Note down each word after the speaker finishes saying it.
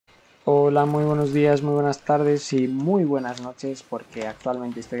Hola, muy buenos días, muy buenas tardes y muy buenas noches porque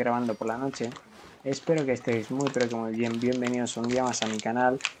actualmente estoy grabando por la noche. Espero que estéis muy pero que muy bien. Bienvenidos un día más a mi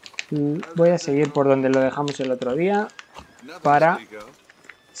canal. Voy a seguir por donde lo dejamos el otro día para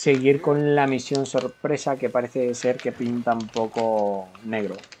seguir con la misión sorpresa que parece ser que pinta un poco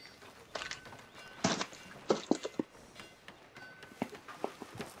negro.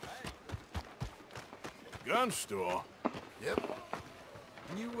 Gun store? Yep.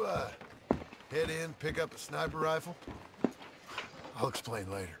 Can you, head in, pick up a sniper rifle? I'll explain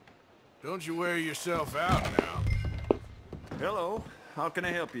later. Don't you wear yourself out now. Hello. How can I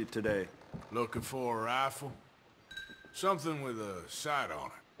help you today? Looking for a rifle? Something with a sight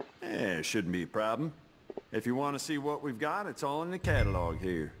on it. It shouldn't be a problem. If you want to see what we've got, it's all in the catalog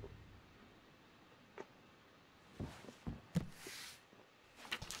here.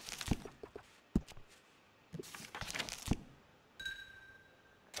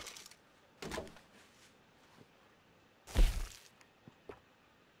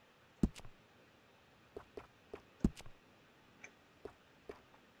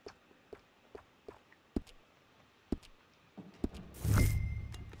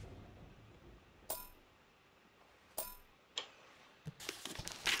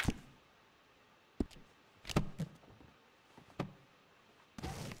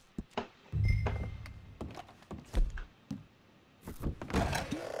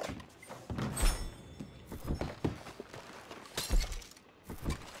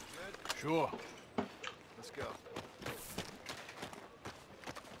 Sure. Let's go.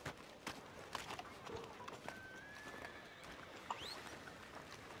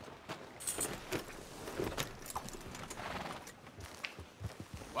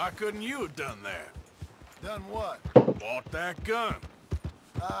 Why couldn't you have done that? Done what? Bought that gun.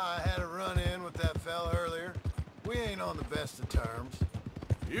 I had a run-in with that fella earlier. We ain't on the best of terms.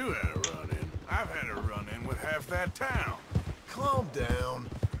 You had a run-in. I've had a run-in with half that town. Calm down.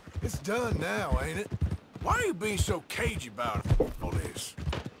 It's done now, ain't it? Why are you being so cagey about all this?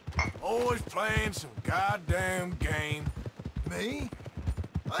 Always playing some goddamn game. Me?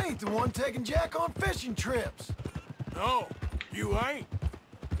 I ain't the one taking Jack on fishing trips. No, you ain't.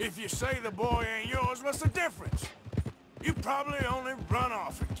 If you say the boy ain't yours, what's the difference? You probably only run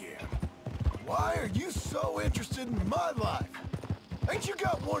off again. Why are you so interested in my life? Ain't you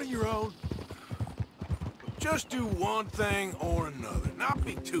got one of your own? Just do one thing or another. Not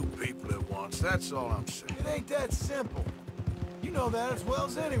be two people at once, that's all I'm saying. It ain't that simple. You know that as well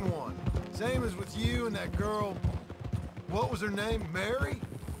as anyone. Same as with you and that girl... What was her name? Mary?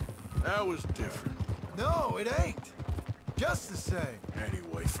 That was different. No, it ain't. Just the same.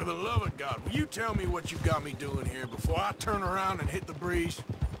 Anyway, for the love of God, will you tell me what you got me doing here before I turn around and hit the breeze?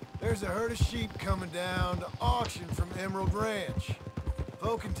 There's a herd of sheep coming down to auction from Emerald Ranch.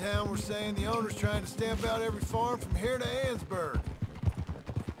 Folk in town were saying the owner's trying to stamp out every farm from here to Ansburg.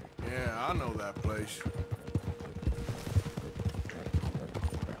 Yeah, I know that place.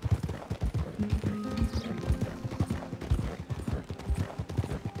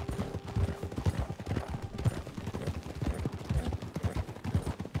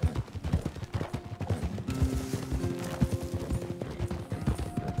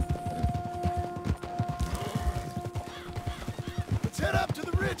 Let's head up to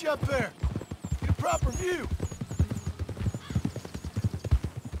the ridge up there. Get a proper view.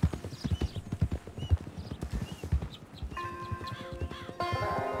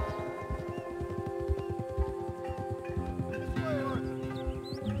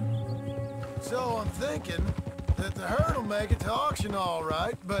 So I'm thinking that the herd will make it to auction all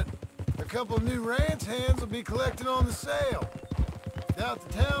right, but a couple of new ranch hands will be collecting on the sale. Doubt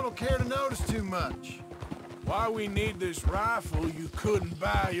the town will care to notice too much. Why we need this rifle you couldn't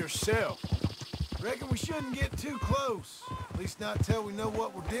buy yourself? Reckon we shouldn't get too close. At least not till we know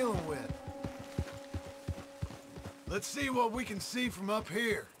what we're dealing with. Let's see what we can see from up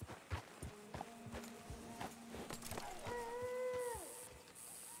here.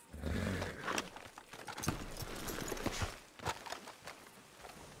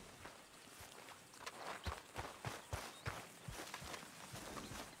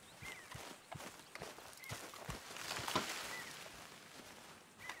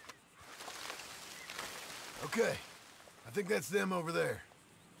 Okay, I think that's them over there.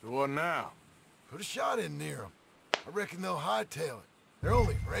 So what now? Put a shot in near them. I reckon they'll hightail it. They're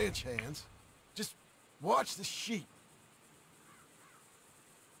only ranch hands. Just watch the sheep.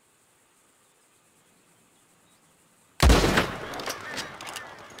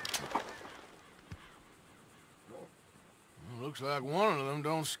 Looks like one of them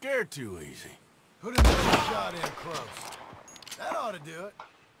don't scare too easy. Put another shot in close. That ought to do it.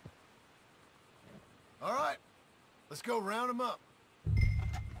 All right, let's go round them up.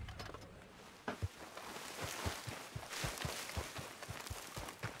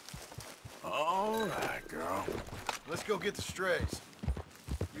 All right, girl. Let's go get the strays.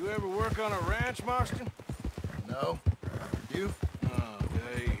 You ever work on a ranch, Marston? No? You? Oh,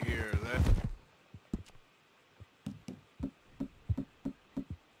 they hear that.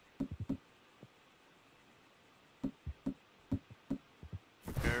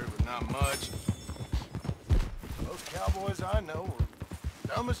 There, but not much. Those cowboys I know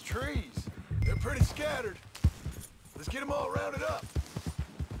are dumb as trees. They're pretty scattered. Let's get them all rounded up.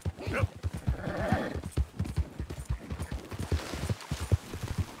 Yep.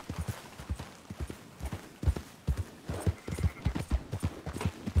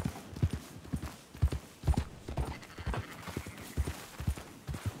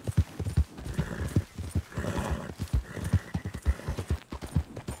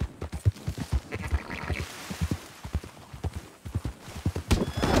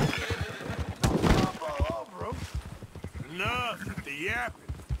 Jump all over them. Enough with the yapping.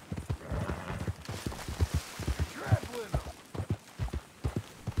 Trampling them.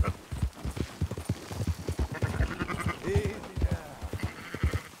 Easy now.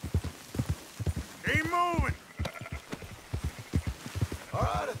 Keep moving. All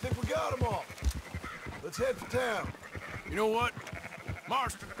right, I think we got them all. Let's head for town. You know what?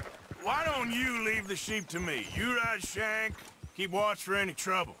 Marston, why don't you leave the sheep to me? You ride Shank, keep watch for any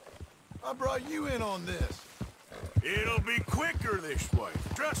trouble. I brought you in on this. It'll be quicker this way.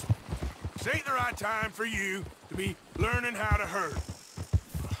 Trust me. This ain't the right time for you to be learning how to herd.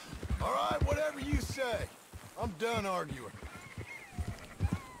 All right, whatever you say. I'm done arguing.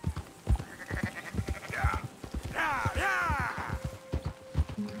 Yeah. Yeah, yeah.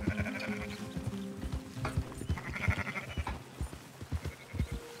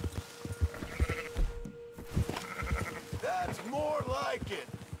 That's more like it.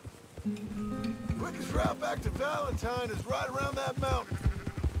 Quickest route back to Valentine is right around that mountain.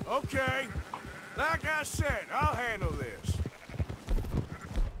 Okay. Like I said, I'll handle this.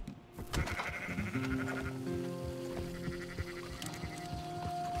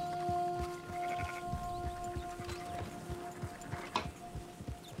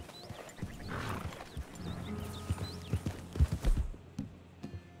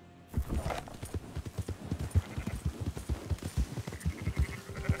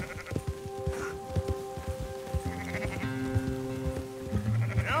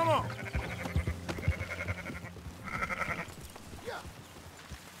 Come on. Yeah.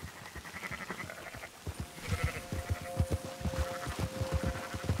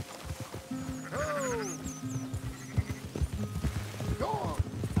 Oh. Go on.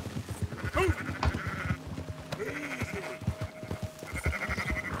 Easy.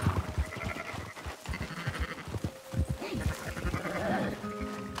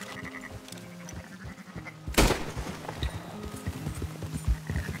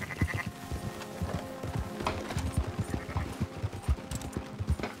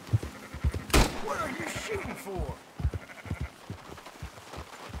 What are you shooting for?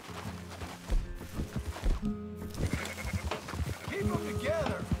 Keep them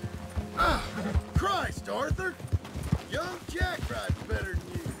together. Ah, Christ, Arthur! Young Jack rides better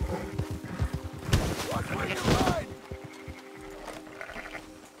than you. Watch where you're riding.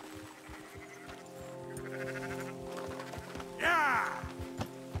 Yeah.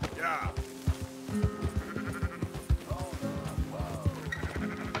 Yeah.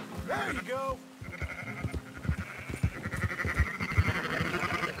 There you go.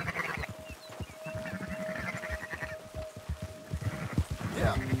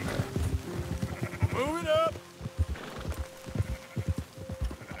 Yeah. Move it up.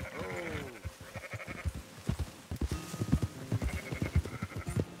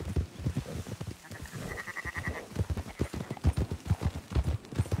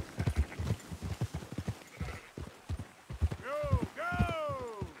 Go, go.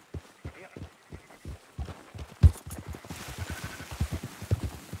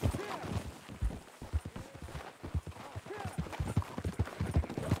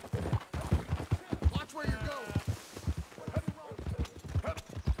 Watch where you're going.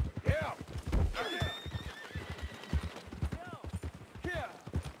 Yeah.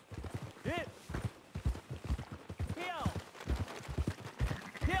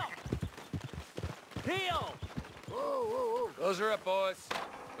 Whoa, whoa, whoa. Those are up, boys.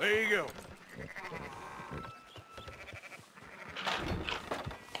 There you go.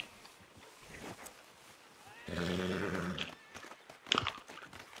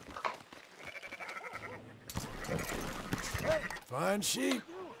 Fine sheep.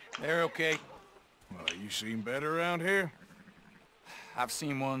 They're okay. Well, you seen better around here? I've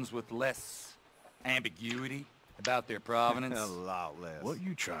seen ones with less ambiguity about their provenance. A lot less. What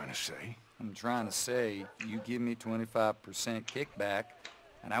you trying to say? I'm trying to say, you give me 25% kickback,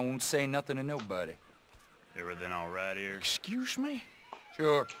 and I won't say nothing to nobody. Everything all right here? Excuse me?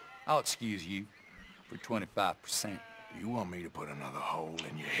 Sure, I'll excuse you for 25%. You want me to put another hole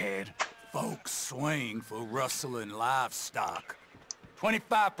in your head? Folks swing for rustling livestock.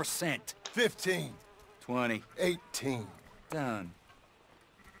 25%. 15. 20. 18. Done.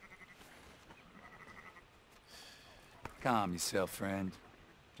 Calm yourself, friend.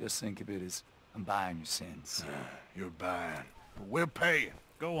 Just think of it as I'm buying your sins. You're buying. But we're paying.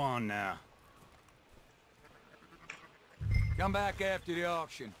 Go on now. Come back after the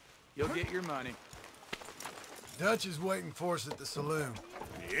auction. You'll get your money. Dutch is waiting for us at the saloon.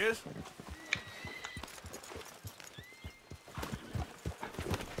 Yes?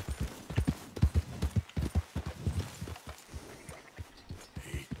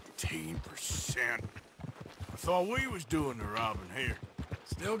 $18%. I thought we was doing the robbing here.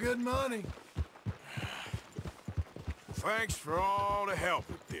 Still good money. Thanks for all the help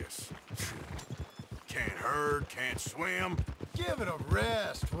with this. Can't herd, can't swim. Give it a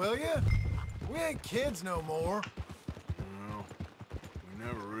rest, will ya? We ain't kids no more. No, we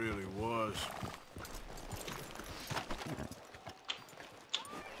never really was.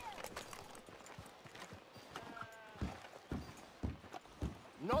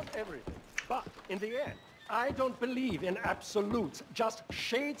 Not everything, but in the end, I don't believe in absolutes, just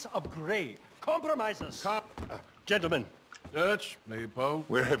shades of gray. Compromises. Gentlemen. Dutch, Leopold.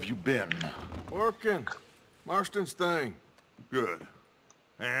 Where have you been? Working. Marston's thing. Good.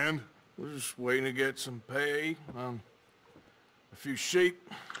 And? We're just waiting to get some pay on a few sheep.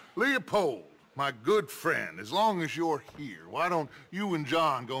 Leopold, my good friend, as long as you're here, why don't you and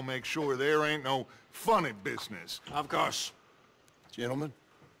John go make sure there ain't no funny business? Of course. Gentlemen.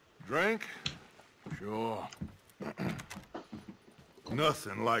 Drink? Sure.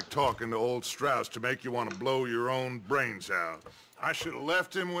 Nothing like talking to old Strauss to make you want to blow your own brains out. I should have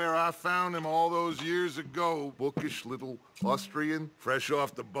left him where I found him all those years ago. Bookish little Austrian, fresh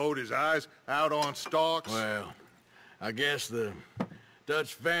off the boat, his eyes out on stalks. Well, I guess the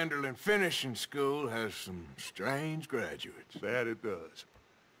Dutch Vanderlyn Finishing School has some strange graduates. That it does.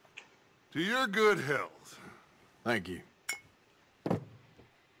 To your good health. Thank you.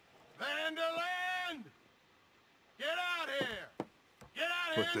 Vanderland! Get out here! Get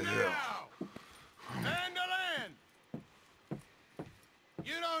out What here the now! hell? Vanderland!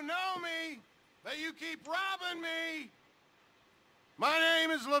 You don't know me, but you keep robbing me! My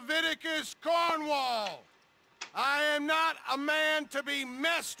name is Leviticus Cornwall. I am not a man to be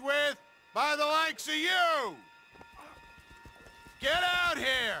messed with by the likes of you! Get out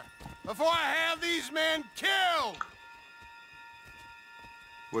here before I have these men killed!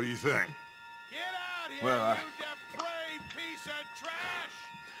 What do you think? Get out here, Well, you depraved piece of trash!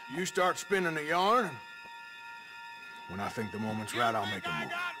 You start spinning the yarn, and when I think the moment's right, I'll make a I move.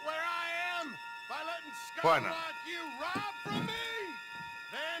 got where I am by letting Why scum not? like you rob from me?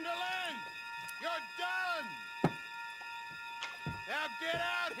 Vanderlyn, you're done! Now get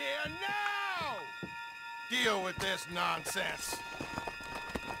out here now! Deal with this nonsense.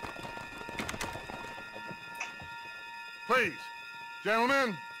 Please,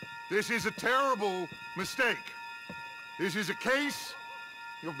 gentlemen, this is a terrible mistake. This is a case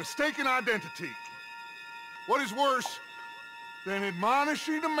of mistaken identity. What is worse than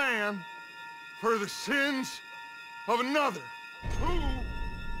admonishing a man for the sins of another who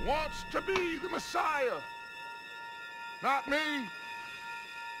wants to be the Messiah? Not me,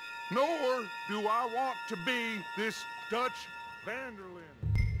 nor do I want to be this Dutch Vanderlyn.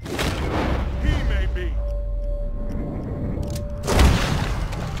 He may be.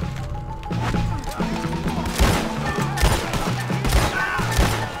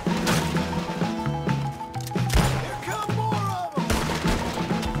 Here come more of them!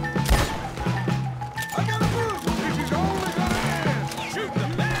 I gotta move! This is only gonna end. Shoot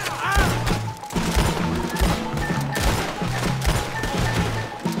them now!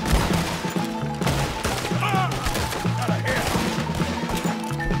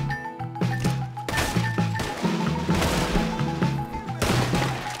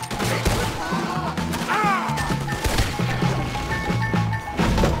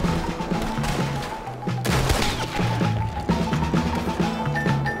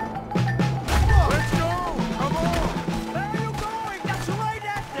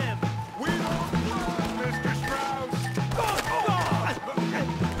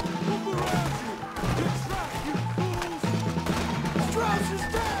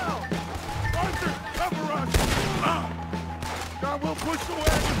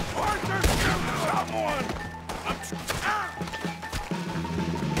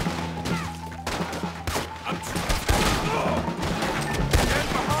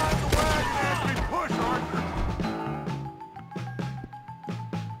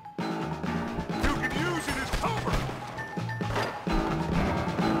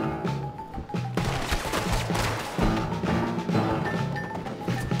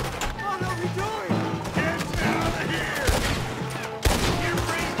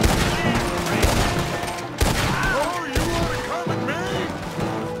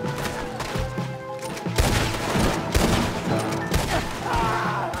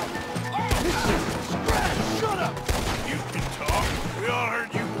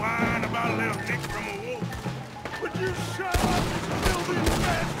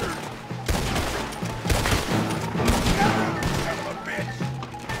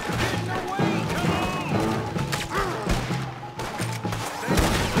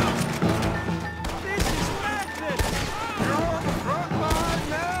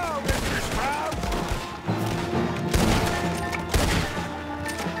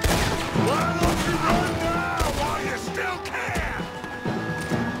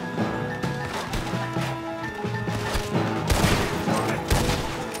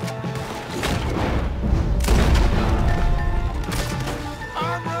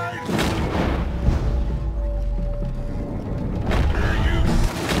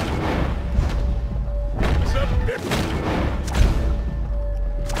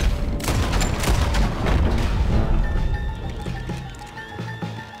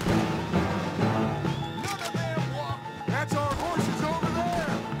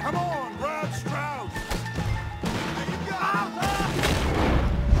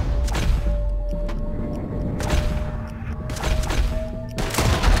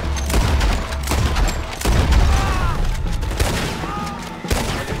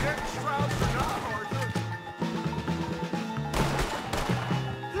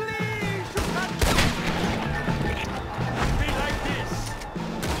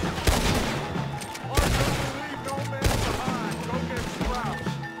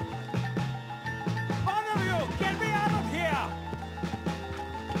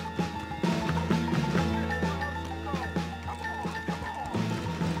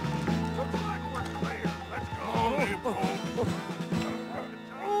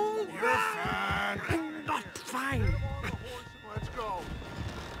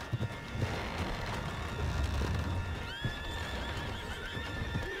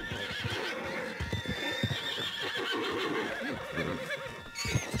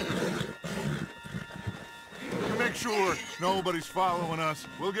 sure nobody's following us.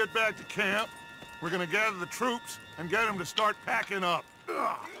 We'll get back to camp. We're gonna gather the troops and get them to start packing up.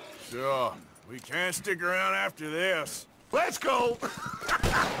 Ugh. Sure. We can't stick around after this. Let's go!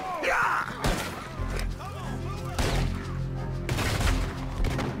 Yeah!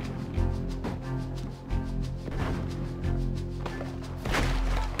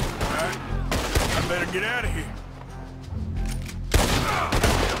 Alright. I better get out of here.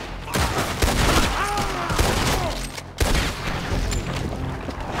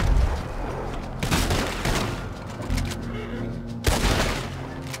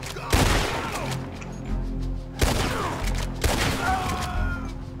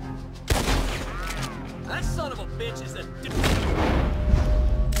 That son of a bitch is a...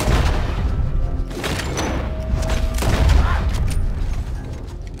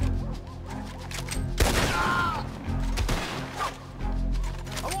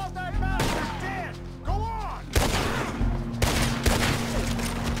 I want that bastard dead! Go on!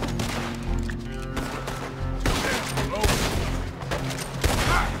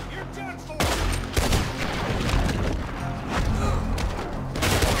 You're dead for it!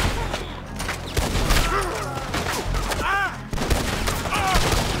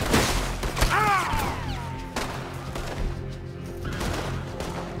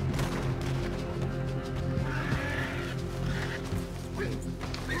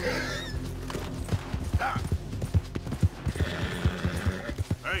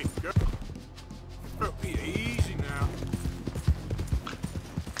 Hey, go. Easy now.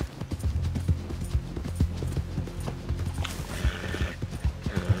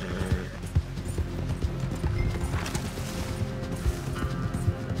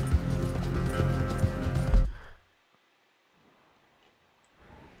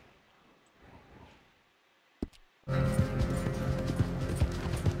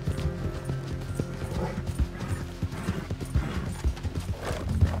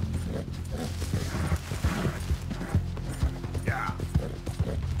 Yeah.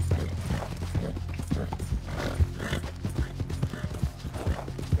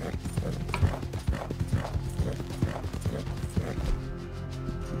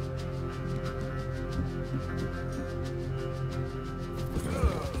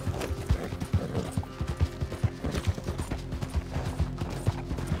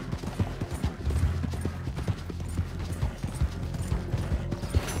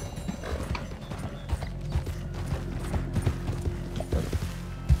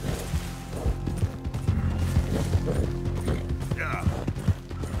 Yeah.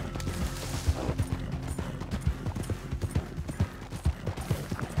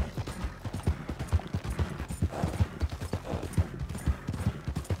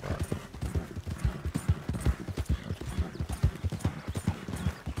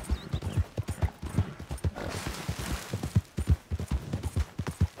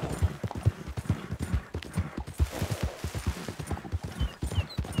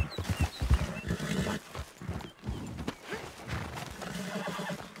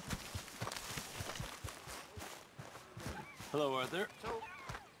 Hello, Arthur. So,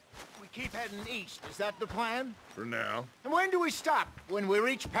 we keep heading east, is that the plan? For now. And when do we stop? When we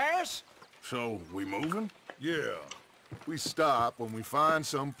reach Paris? So, we moving? Yeah. We stop when we find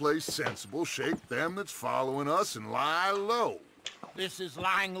someplace sensible, shake them that's following us, and lie low. This is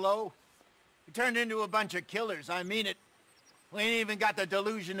lying low? We turned into a bunch of killers, I mean it. We ain't even got the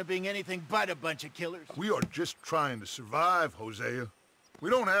delusion of being anything but a bunch of killers. We are just trying to survive, Hosea. We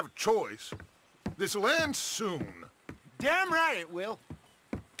don't have a choice. This'll end soon. Damn right it will.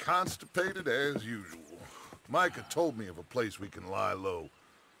 Constipated as usual. Micah told me of a place we can lie low.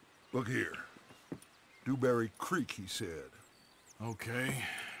 Look here. Dewberry Creek, he said. Okay.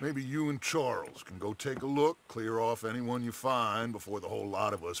 Maybe you and Charles can go take a look, clear off anyone you find before the whole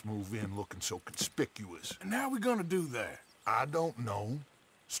lot of us move in looking so conspicuous. And how we gonna do that? I don't know.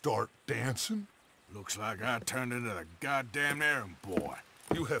 Start dancing? Looks like I turned into the goddamn errand boy.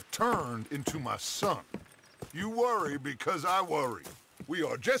 You have turned into my son. You worry because I worry. We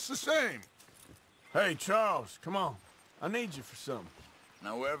are just the same. Hey, Charles, come on. I need you for something.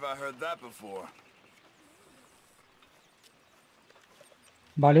 Now, where have I heard that before?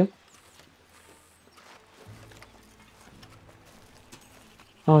 Vale.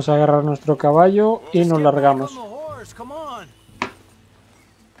 Vamos a agarrar nuestro caballo y nos largamos.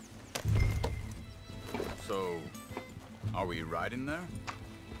 So, are we riding there?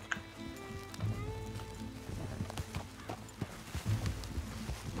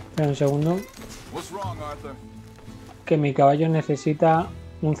 Espera un segundo, What's wrong, Arthur? que mi caballo necesita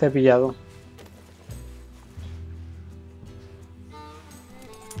un cepillado.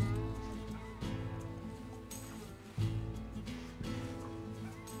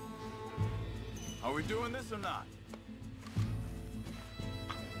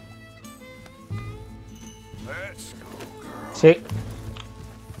 Let's go, girl. Sí.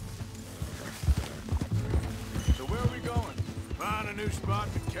 So where are we going? Find a new spot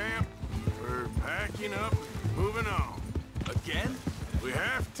to camp. We're packing up, moving on. Again? We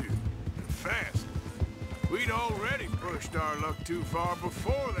have to. And fast. We'd already pushed our luck too far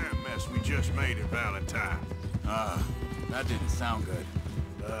before that mess we just made at Valentine. That didn't sound good.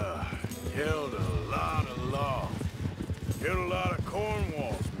 Killed a lot of law. Killed a lot of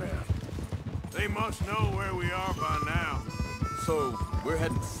Cornwall's men. They must know where we are by now. So, we're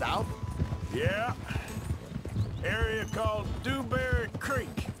heading south? Yeah. Area called Dewberry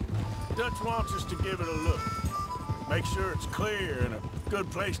Creek. Dutch wants us to give it a look. Make sure it's clear and a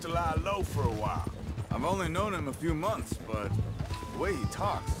good place to lie low for a while. I've only known him a few months, but the way he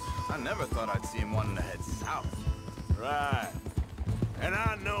talks, I never thought I'd see him wanting to head south. Right. And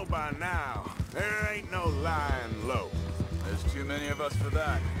I know by now, there ain't no lying low. There's too many of us for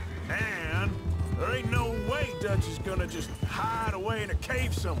that. And there ain't no way Dutch is gonna just hide away in a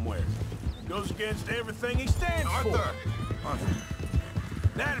cave somewhere. Goes against everything he stands Arthur!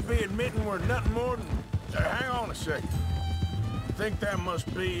 That'd be admitting we're nothing more than... hang on a second. I think that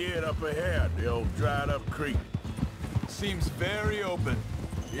must be it up ahead, the old dried-up creek. Seems very open.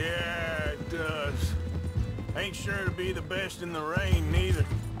 Yeah, it does. Ain't sure to be the best in the rain, neither.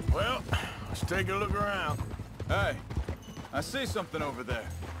 Well, let's take a look around. Hey, I see something over there.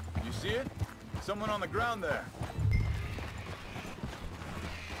 You see it? Someone on the ground there.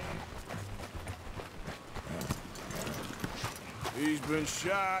 He's been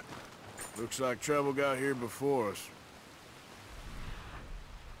shot. Looks like trouble got here before us.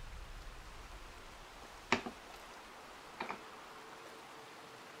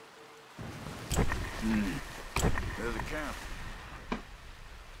 There's a camp.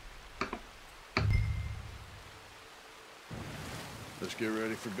 Let's get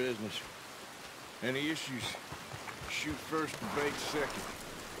ready for business. Any issues? Shoot first, debate second.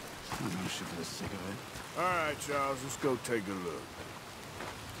 I'm should be sick of it. All right, Charles, let's go take a look.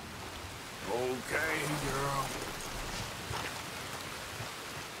 Okay, girl.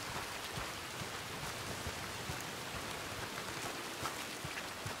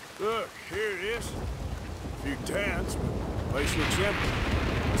 Look, here it is. A few tents, but place looks empty.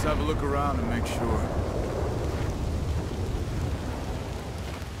 Let's have a look around and make sure.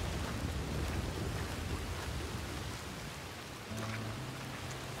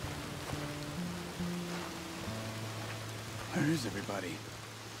 Where is everybody?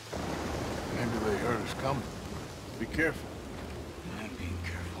 Maybe they heard us coming. Be careful. I'm being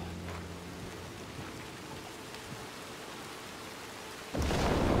careful.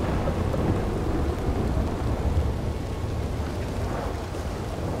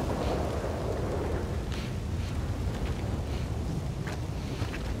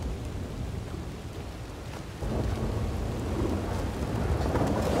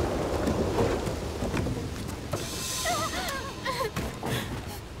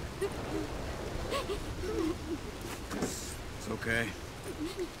 Okay.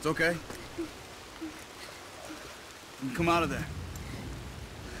 It's okay. Come out of there.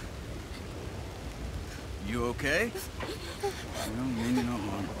 You okay? I don't mean you no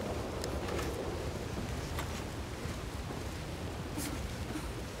harm.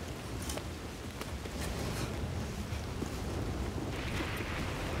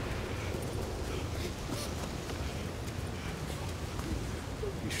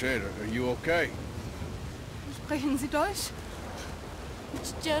 You said, are you okay? Sprechen Sie Deutsch?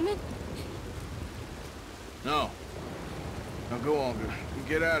 It's German? No. Now go on, girl.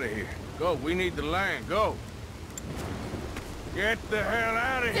 Get out of here. Go, we need the land. Go. Get the hell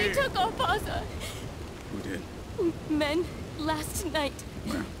out of They here. took our father. Who did? Men, last night.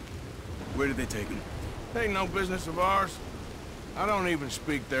 Where? Where did they take him? Ain't no business of ours. I don't even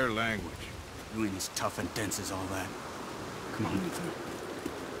speak their language. You ain't as tough and dense as all that. Come on, Luther.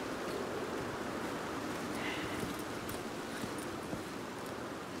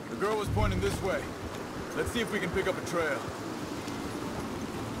 The girl was pointing this way. Let's see if we can pick up a trail.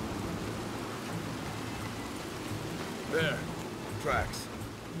 There. Tracks.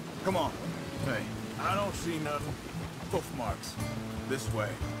 Come on. Hey, I don't see nothing. hoof marks. This way.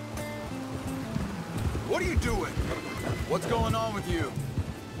 What are you doing? What's going on with you?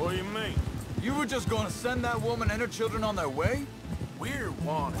 What do you mean? You were just going to send that woman and her children on their way? We're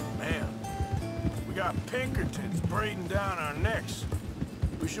wanted men. We got Pinkertons breathing down our necks.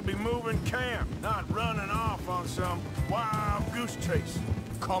 We should be moving camp, not running off on some wild goose chase.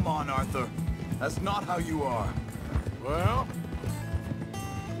 Come on, Arthur. That's not how you are. Well,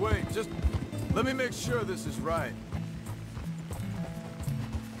 Wait, just let me make sure this is right.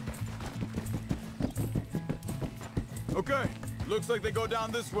 Okay, looks like they go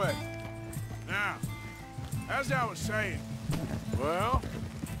down this way. Now, as I was saying, well,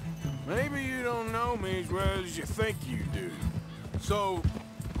 maybe you don't know me as well as you think you do. So,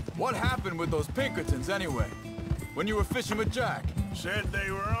 what happened with those Pinkertons anyway? When you were fishing with Jack? Said they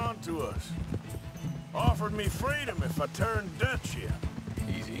were on to us. Offered me freedom if I turned Dutch here.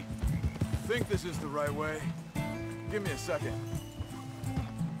 Easy. Think this is the right way? Give me a second.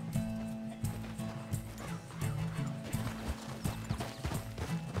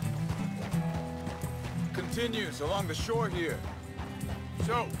 Continues along the shore here.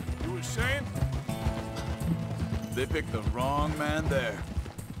 So, you were saying? They picked the wrong man there.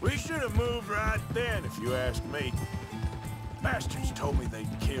 We should have moved right then, if you ask me. Bastards told me they'd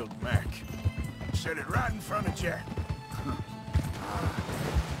killed Mac. Said it right in front of Jack.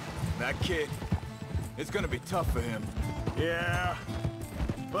 That kid, it's gonna be tough for him. Yeah,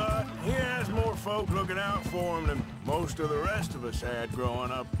 but he has more folk looking out for him than most of the rest of us had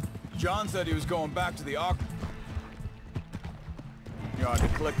growing up. John said he was going back to the Ark yard to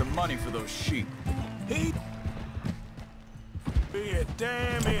collect the money for those sheep. He'd be a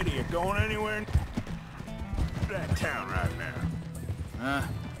damn idiot going anywhere in that town right now.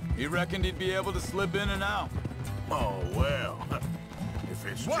 He reckoned he'd be able to slip in and out. Oh, well. If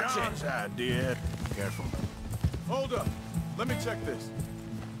it's Watch John's idea... Careful. Hold up. Let me check this.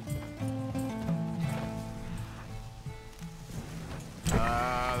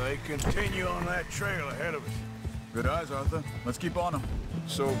 They continue on that trail ahead of us. Good eyes, Arthur. Let's keep on them.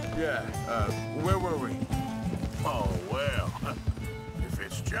 So, yeah, where were we? Oh, well. If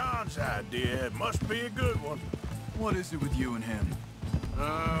it's John's idea, it must be a good one. What is it with you and him?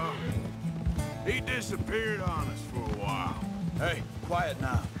 He disappeared on us for a while. Hey, quiet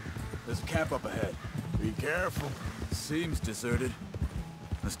now. There's a camp up ahead. Be careful. Seems deserted.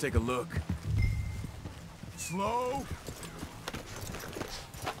 Let's take a look. Slow.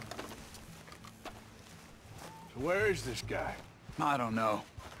 So where is this guy? I don't know.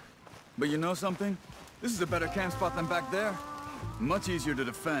 But you know something? This is a better camp spot than back there. Much easier to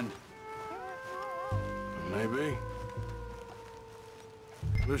defend. Maybe.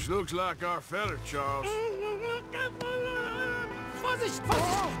 This looks like our feller, Charles. Vorsicht!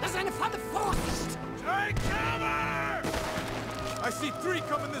 Vorsicht! Das ist eine Falle! Vorsicht! Take cover! I see 3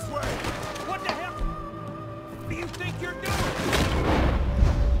 coming this way! What the hell do you think you're doing?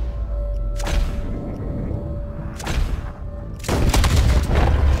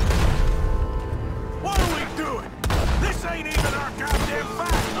 What are we doing? This ain't even our goddamn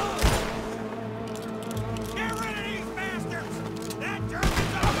fight! Get rid of these bastards! That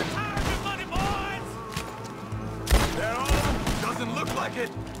German's on retirement money, boys! They're all of them? Doesn't look like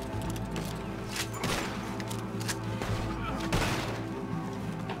it.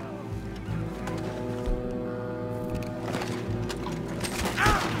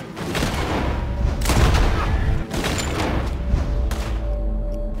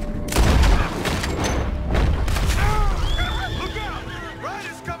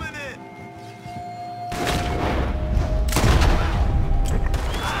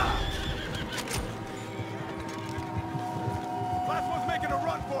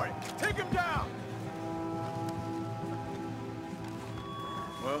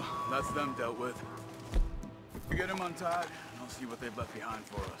 Well, that's them dealt with. We get them untied, and I'll see what they've left behind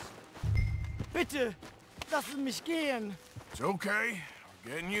for us. Bitte, lassen mich gehen. It's okay.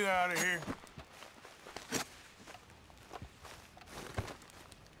 We're getting you out of here.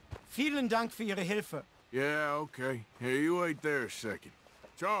 Vielen Dank für Ihre Hilfe. Yeah, okay. Here, you wait there a second.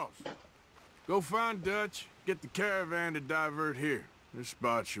 Charles, go find Dutch, get the caravan to divert here. This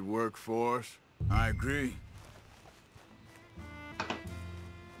spot should work for us. I agree.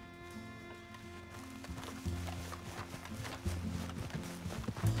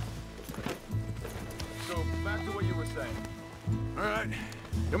 So, back to what you were saying. All right,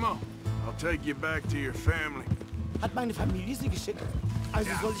 come on. I'll take you back to your family. Hat meine Familie Sie geschickt?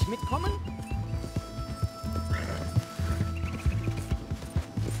 Also soll ich mitkommen?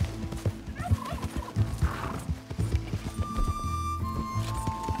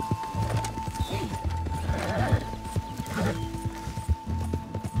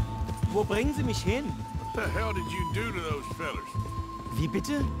 Wo bringen Sie mich hin? What the hell did you do to those fellers? Wie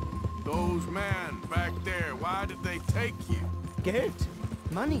bitte? Those men back there, why did they take you? Geld.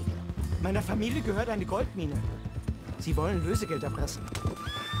 Money. Meiner Familie gehört eine Goldmine. Sie wollen Lösegeld erpressen.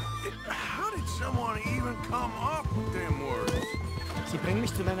 How did someone even come up with them words? Sie bringen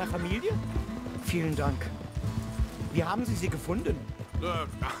mich zu meiner Familie? Vielen Dank. Wie haben Sie sie gefunden? Look,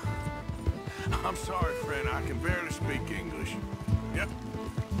 I'm sorry, friend. I can barely speak English. Yep.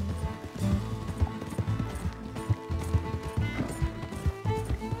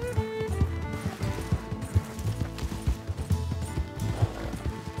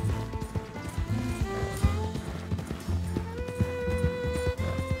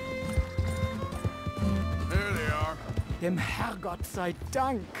 Dem Herrgott sei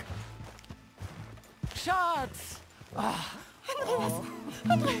Dank. Schatz!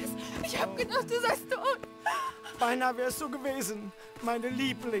 Andreas, ich hab gedacht, du seist tot. Beinahe wär's so gewesen. Meine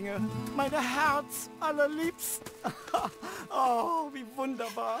Lieblinge, meine Herz allerliebst. Oh, wie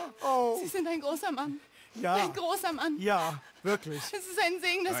wunderbar. Oh. Sie sind ein großer Mann. Ja. Ein großer Mann. Ja, wirklich. Es ist ein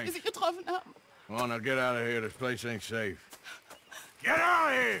Segen, dass wir Sie getroffen haben. Come on, now get out of here. This place ain't safe. Get out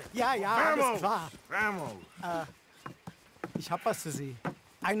of here! Ja, ja, alles klar. Vamos! Ich hab was für Sie.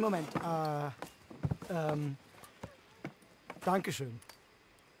 Einen Moment. Dankeschön.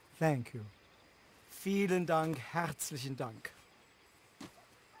 Thank you. Vielen Dank, herzlichen Dank.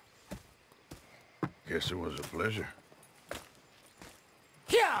 Guess it was a pleasure.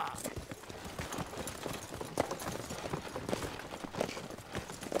 Ja!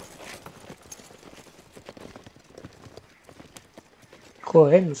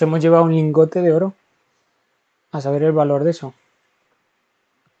 Joder, nos hemos llevado un lingote de oro. A saber el valor de eso.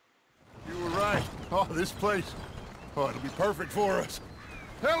 You were right. Oh, this place. Oh, it'll be perfect for us.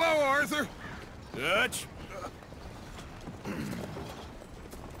 Hello, Arthur. Dutch.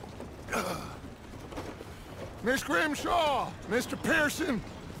 Miss Grimshaw, Mr. Pearson,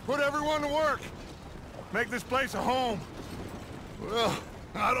 put everyone to work. Make this place a home. Well,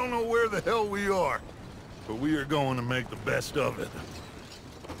 I don't know where the hell we are, but we are going to make the best of it.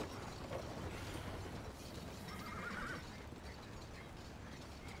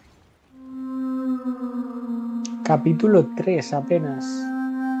 Capítulo 3 apenas.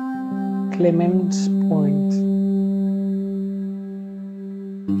 Clemens Point.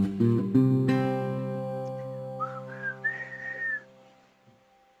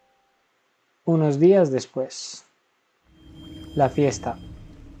 Unos días después. La fiesta.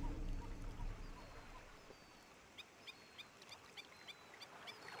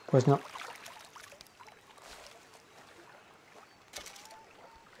 Pues no.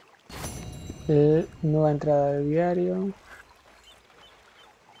 Nueva entrada de diario.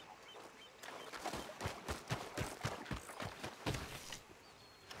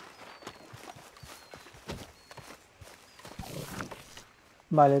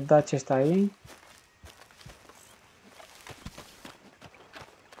 Vale, Dutch está ahí.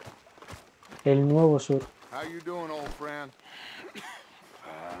 El nuevo sur. How you doing, old friend?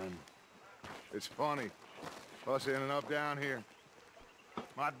 Fine. It's funny, us ending up down here.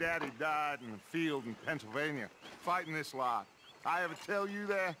 My daddy died in the field in Pennsylvania, fighting this lot. I ever tell you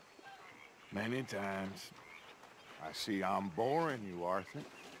that? Many times. I see I'm boring you, Arthur.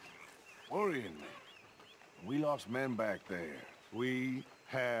 Worrying me. We lost men back there. We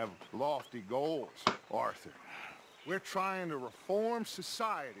have lofty goals, Arthur. We're trying to reform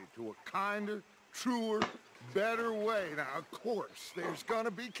society to a kinder, truer, better way. Now, of course, there's gonna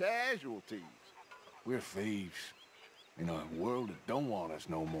be casualties. We're thieves. In a world that don't want us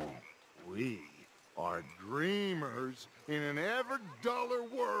no more. We are dreamers in an ever duller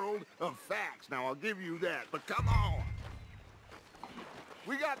world of facts. Now, I'll give you that, but come on.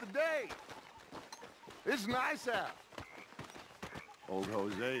 We got the day. It's nice out. Old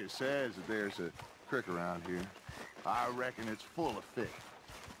Hosea says that there's a creek around here. I reckon it's full of fish.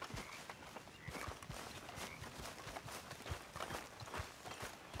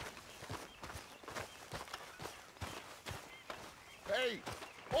 Hey,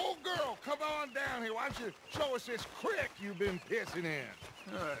 old girl, come on down here. Why don't you show us this creek you've been pissing in?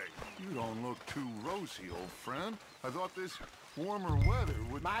 Hey, you don't look too rosy, old friend. I thought this warmer weather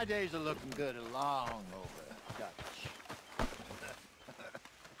would... My days are looking good along over, Dutch.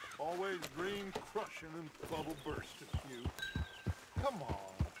 Always green crushing and bubble bursting, you. Come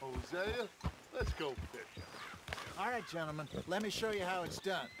on, Hosea. Let's go fishing. All right, gentlemen. Let me show you how it's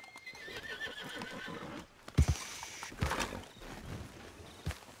done.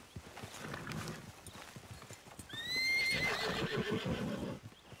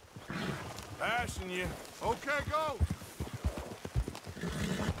 Passing you. Okay, go.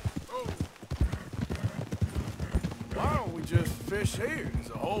 Oh. Why don't we just fish here? There's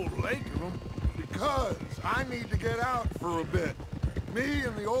a whole lake of them. Because I need to get out for a bit. Me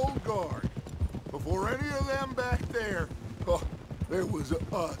and the old guard. Before any of them back there, oh, there was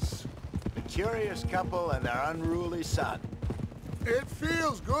us. A curious couple and their unruly son. It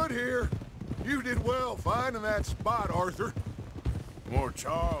feels good here. You did well finding that spot, Arthur. More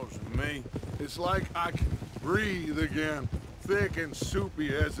Charles than me. It's like I can breathe again, thick and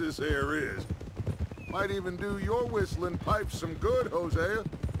soupy as this air is. Might even do your whistling pipes some good, Hosea.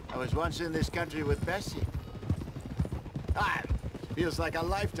 I was once in this country with Bessie. Ah, feels like a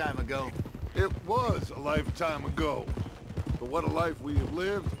lifetime ago. It was a lifetime ago. But what a life we have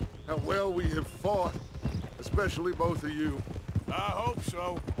lived, how well we have fought. especially both of you. I hope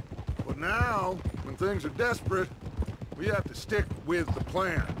so. But now, when things are desperate, we have to stick with the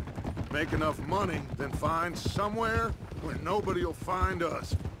plan. Make enough money, then find somewhere where nobody will find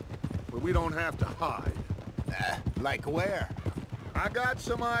us. Where we don't have to hide. Like where? I got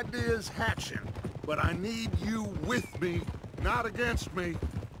some ideas hatching, but I need you with me, not against me.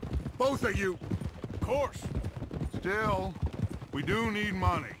 Both of you. Of course. Still, we do need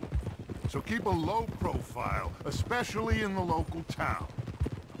money. So keep a low profile, especially in the local town.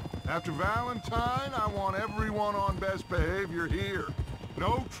 After Valentine, I want everyone on best behavior here.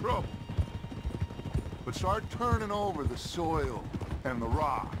 No trouble. But start turning over the soil and the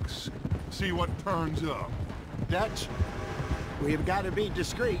rocks. See what turns up. Dutch, we've got to be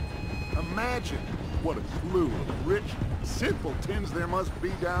discreet. Imagine what a slew of rich simpletons there must be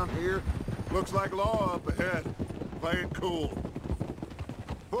down here. Looks like law up ahead. Play it cool.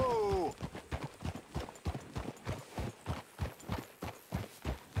 Whoa!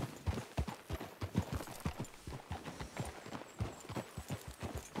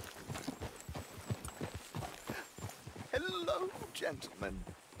 Hello, gentlemen.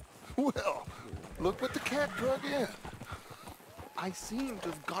 Well, look what the cat drug in. I seem to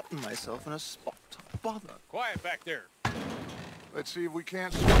have gotten myself in a spot of bother. Quiet back there. Let's see if we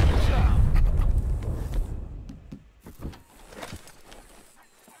can't sort this out.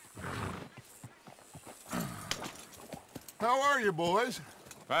 How are you, boys?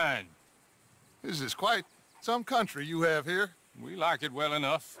 Fine. This is quite some country you have here. We like it well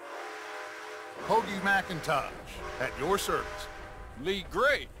enough. Hoagie McIntosh, at your service. Lee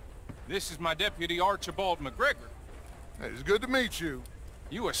Gray. This is my deputy Archibald McGregor. It's good to meet you.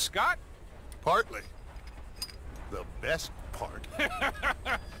 You a Scot? Partly. The best part.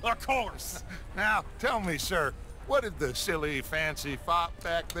 Of course. Now, tell me, sir, what did the silly, fancy fop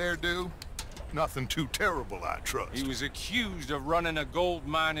back there do? Nothing too terrible, I trust. He was accused of running a gold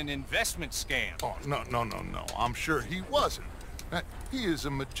mining investment scam. Oh, no. I'm sure he wasn't. He is a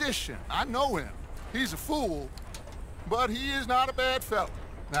magician. I know him. He's a fool, but he is not a bad fellow.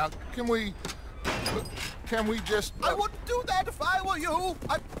 Now, can we just... I wouldn't do that if I were you.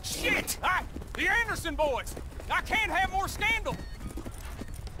 Shit! The Anderson boys! I can't have more scandal!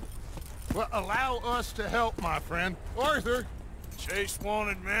 Well, allow us to help, my friend. Arthur. Chase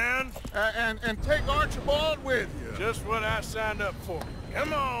wanted man. And take Archibald with you. Just what I signed up for.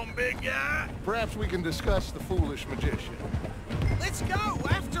 Come on, big guy. Perhaps we can discuss the foolish magician. Let's go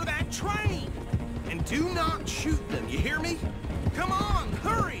after that train. And do not shoot them, you hear me? Come on,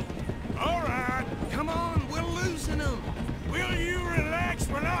 hurry. All right. Come on, we're losing them. Will you relax?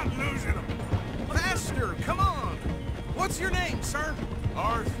 We're not losing them. Faster, come on. What's your name, sir?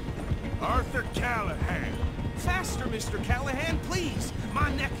 Arthur Callahan. Faster, Mr. Callahan, please.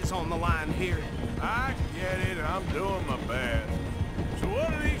 My neck is on the line here. I get it. I'm doing my best. So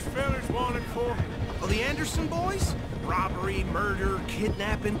what are these fellas wanted for? Oh, the Anderson boys? Robbery, murder,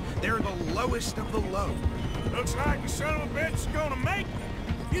 kidnapping. They're the lowest of the low. Looks like the son of a bitch is gonna make me.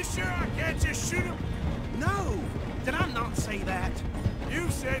 You sure I can't just shoot him? No. Did I not say that? You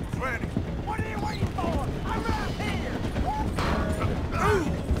said plenty. What are you waiting for? I'm right here. Ooh,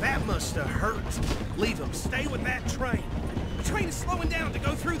 that must have hurt. Leave them. Stay with that train. The train is slowing down to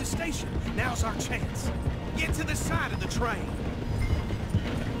go through the station. Now's our chance. Get to the side of the train.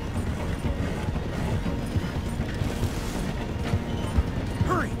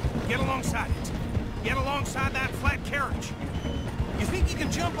 Hurry. Get alongside it. Get alongside that flat carriage. You think you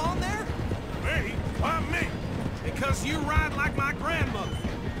can jump on there? Me? Why me? Because you ride like my grandmother.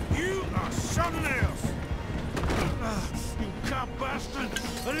 You are something else. You cop bastard!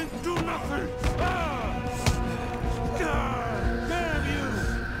 I didn't do nothing! God damn you!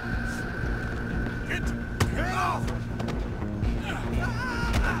 Get off!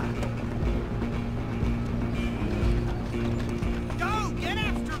 Go! Get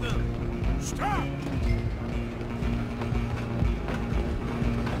after them! Stop!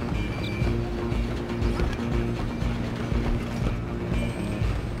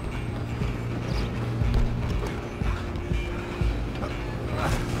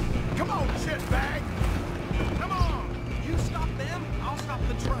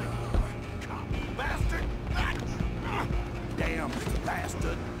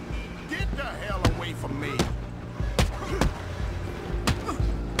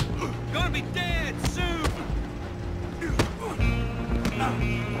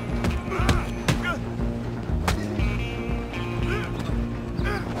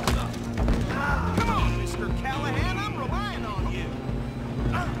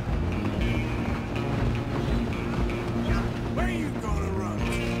 Where you gonna run?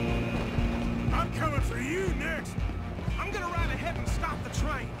 I'm coming coming for you next. I'm gonna ride ahead and stop the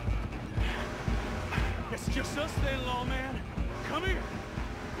train. It's just us then, lawman. Come here.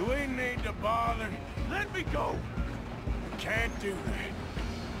 We need to bother. Let me go. Can't do that.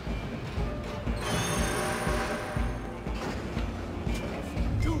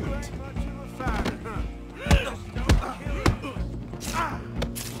 Do it. Much of a fighter, huh?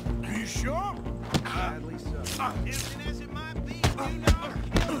 Are you sure? Sadly so. Tempting as it might be, you know,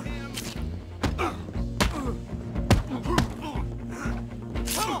 kill him.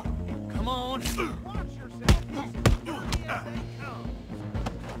 Come on. Watch yourself. Yes, they come.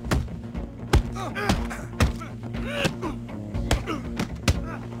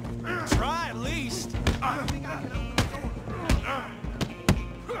 Try at least. I think I can open the door.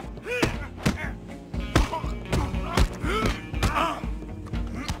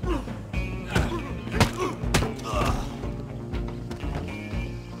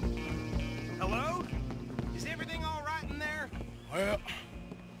 Hello? Is everything all right in there? Well,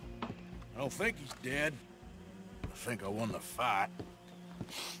 I don't think he's dead. I think I won the fight.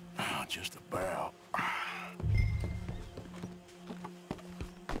 Just about.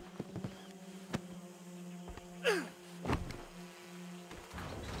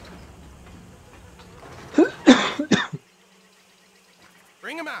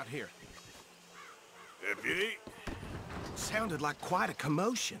 Bring him out here. Deputy, Sounded like quite a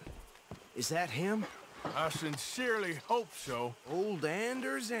commotion. Is that him? I sincerely hope so. Old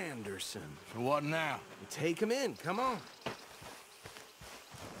Anders Anderson. So what now? Take him in, come on.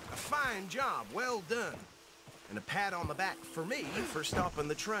 A fine job, well done. And a pat on the back for me for stopping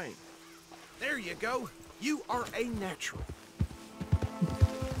the train. There you go. You are a natural.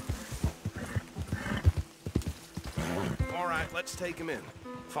 All right, let's take him in.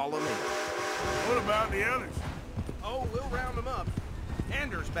 Follow me. What about the others? Oh, we'll round them up.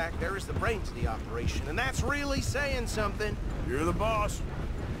 Anders back there is the brains of the operation, and that's really saying something. You're the boss.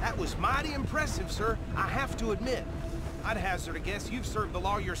 That was mighty impressive, sir. I have to admit. I'd hazard a guess you've served the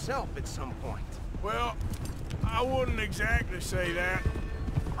law yourself at some point. Well, I wouldn't exactly say that.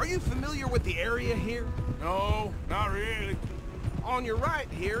 Are you familiar with the area here? No, not really. On your right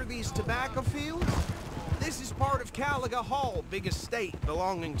here, these tobacco fields? This is part of Caliga Hall, big estate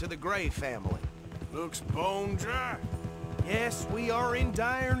belonging to the Gray family. Looks bone dry. Yes, we are in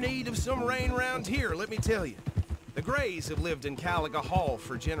dire need of some rain round here, let me tell you. The Grays have lived in Caliga Hall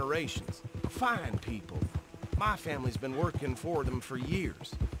for generations. Fine people. My family's been working for them for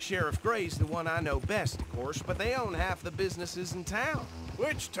years. Sheriff Gray's the one I know best, of course, but they own half the businesses in town.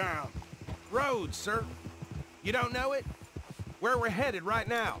 Which town? Rhodes, sir. You don't know it? Where we're headed right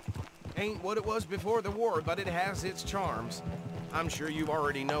now. Ain't what it was before the war, but it has its charms. I'm sure you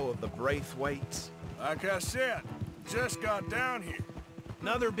already know of the Braithwaites. Like I said, just got down here.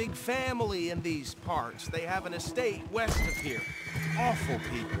 Another big family in these parts. They have an estate west of here. Awful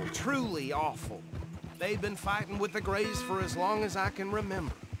people, truly awful. They've been fighting with the Grays for as long as I can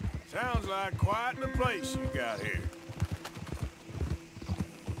remember. Sounds like quite the place you got here.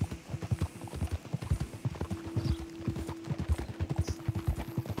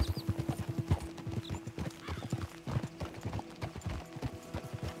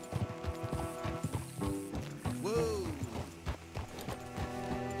 Whoa.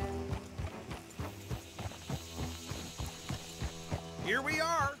 Here we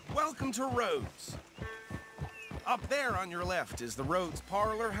are. Welcome to Rhodes. Up there on your left is the Rhodes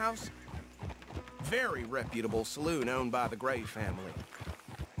Parlor House. Very reputable saloon owned by the Gray family.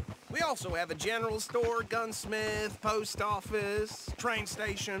 We also have a general store, gunsmith, post office, train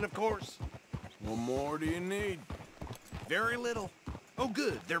station, of course. What more do you need? Very little. Oh,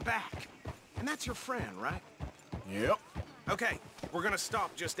 good, they're back. And that's your friend, right? Yep. Okay, we're gonna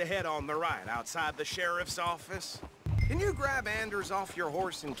stop just ahead on the right, outside the sheriff's office. Can you grab Anders off your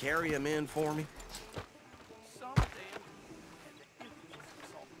horse and carry him in for me?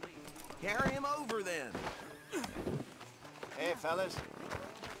 Carry him over, then. Hey, fellas.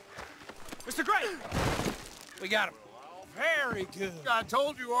 Mr. Gray! We got him. Very good. I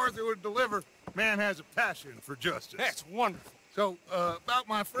told you Arthur would deliver. Man has a passion for justice. That's wonderful. So, about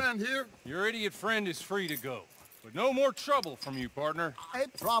my friend here? Your idiot friend is free to go. But no more trouble from you, partner. I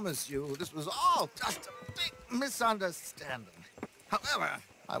promise you, this was all just a big misunderstanding. However,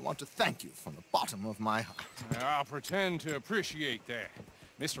 I want to thank you from the bottom of my heart. I'll pretend to appreciate that.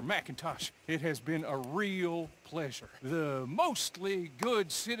 Mr. McIntosh, it has been a real pleasure. The mostly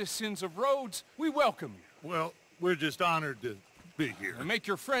good citizens of Rhodes, we welcome you. Well, we're just honored to be here. And make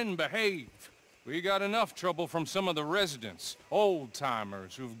your friend behave. We got enough trouble from some of the residents,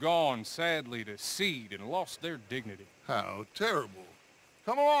 old-timers who've gone, sadly, to seed and lost their dignity. How terrible.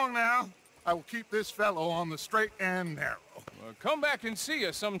 Come along now. I will keep this fellow on the straight and narrow. Come back and see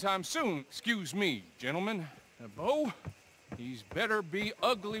us sometime soon. Excuse me, gentlemen. Bo, these better be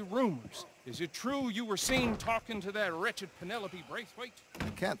ugly rumors. Is it true you were seen talking to that wretched Penelope Braithwaite? I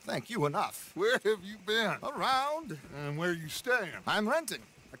can't thank you enough. Where have you been? Around. And where are you staying? I'm renting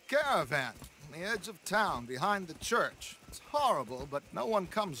a caravan on the edge of town behind the church. It's horrible, but no one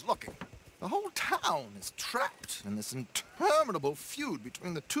comes looking. The whole town is trapped in this interminable feud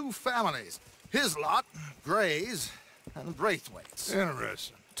between the two families. His lot, Gray's, and Braithwaite's.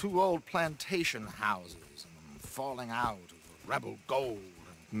 Interesting. Two old plantation houses, and falling out over rebel gold,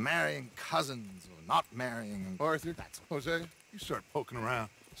 and marrying cousins or not marrying. And Arthur, Jose, you start poking around.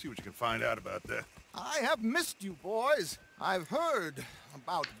 See what you can find out about that. I have missed you, boys. I've heard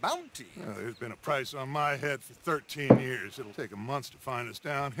about bounty. Well, there's been a price on my head for 13 years. It'll take 'em months to find us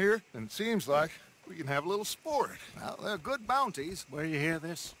down here, and it seems like we can have a little sport. Well, they're good bounties. Where you hear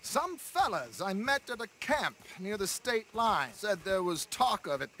this? Some fellas I met at a camp near the state line said there was talk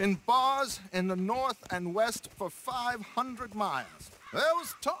of it in bars in the north and west for 500 miles. There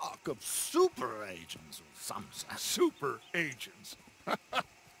was talk of super agents of some sort. Super agents.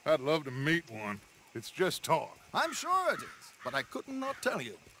 I'd love to meet one. It's just talk. I'm sure it is, but I couldn't not tell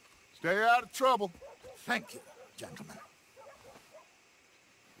you. Stay out of trouble. Thank you, gentlemen.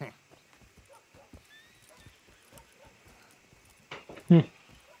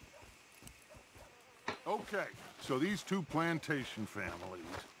 Okay, so these two plantation families.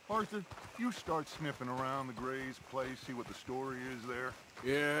 Arthur, you start sniffing around the Gray's place, see what the story is there.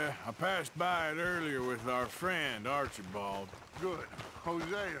 Yeah, I passed by it earlier with our friend, Archibald. Good.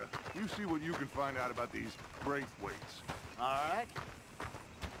 Hosea, you see what you can find out about these Braithwaites. All right.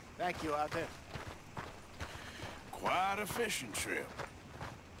 Thank you, Arthur. Quite a fishing trip.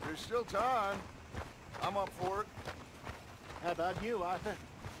 There's still time. I'm up for it. How about you, Arthur?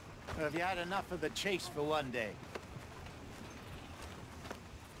 Or have you had enough of the chase for one day?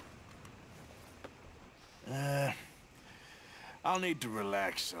 I'll need to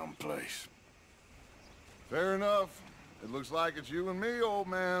relax someplace. Fair enough. It looks like it's you and me, old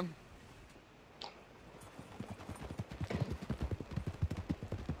man.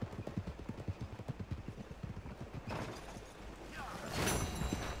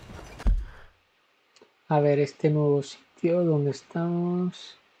 A ver, este nuevo sitio donde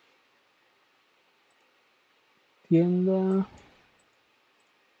estamos. Tienda.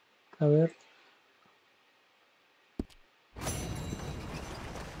 A ver.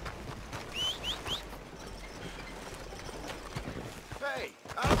 Hey,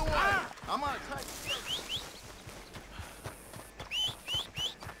 out of the way! I'm on a tight...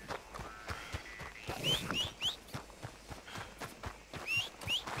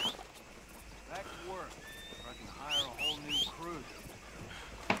 Back to work, or I can hire a whole new crew.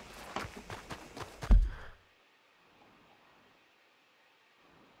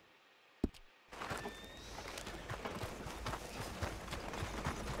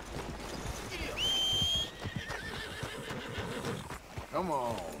 Come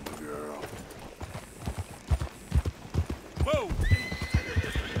on, girl. Whoa!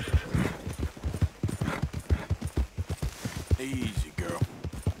 Easy, girl.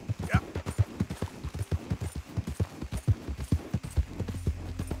 Yep.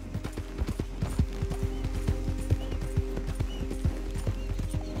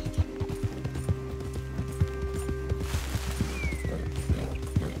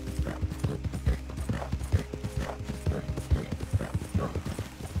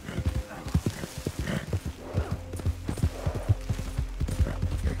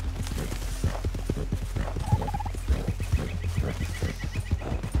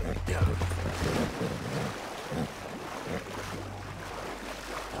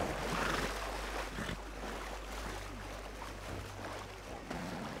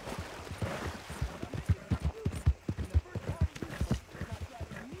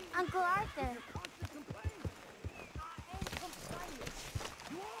 Uncle Arthur.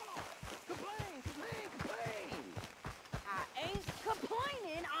 I ain't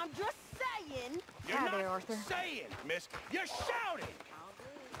complaining, I'm just saying. You're Hi not there, Arthur. saying, miss. You're shouting.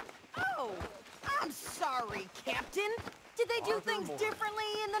 Oh, I'm sorry, Captain. Did they do things differently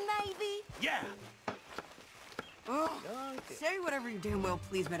in the Navy? Yeah. Oh, say whatever you damn well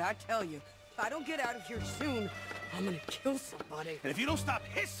please, but I tell you, if I don't get out of here soon, I'm gonna kill somebody. And if you don't stop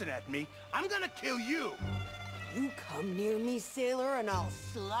hissing at me, I'm gonna kill you. You come near me, sailor, and I'll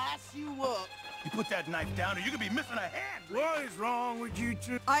slice you up. You put that knife down or you're gonna be missing a hand. What is wrong with you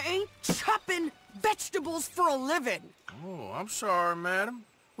two? I ain't chopping vegetables for a living. Oh, I'm sorry, madam.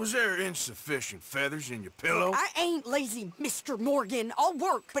 Was there insufficient feathers in your pillow? I ain't lazy, Mr. Morgan. I'll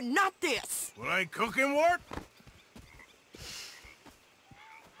work, but not this. Well, ain't cooking work?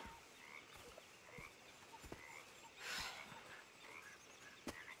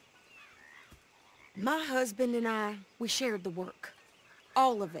 My husband and I, we shared the work.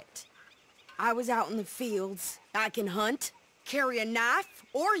 All of it. I was out in the fields. I can hunt, carry a knife,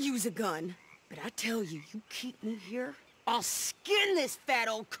 or use a gun. But I tell you, you keep me here, I'll skin this fat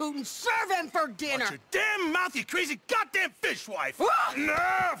old coot and serve him for dinner! Watch your damn mouth, you crazy goddamn fishwife!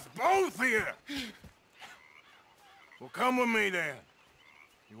 Enough, both of you! Well, come with me, then.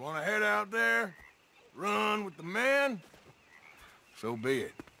 You want to head out there? Run with the men? So be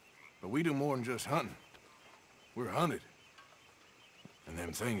it. But we do more than just hunting. We're hunted. And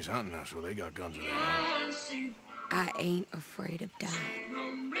them things hunting us, well, they got guns of their own. I ain't afraid of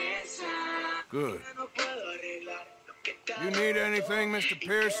dying. Good. You need anything, Mr.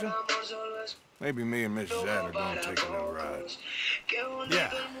 Pearson? Maybe me and Mrs. Adler gonna take a little ride.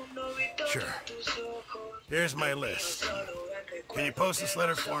 Yeah, sure. Here's my list. Can you post this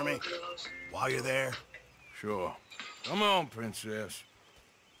letter for me while you're there? Sure. Come on, princess.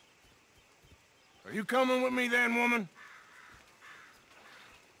 Are you coming with me then, woman?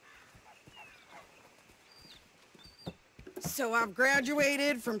 So I've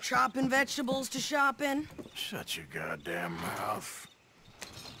graduated from chopping vegetables to shopping? Shut your goddamn mouth.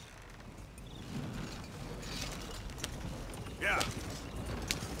 Yeah.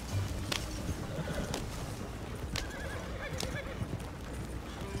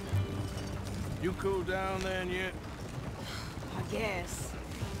 You cool down then yet? I guess.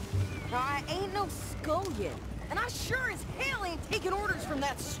 I ain't no scullion, and I sure as hell ain't taking orders from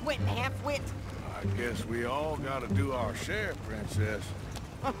that sweating half-wit. I guess we all gotta do our share, princess.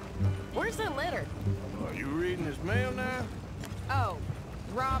 Where's that letter? Are you reading his mail now? Oh,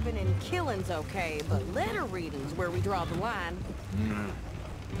 robbing and killing's okay, but letter reading's where we draw the line.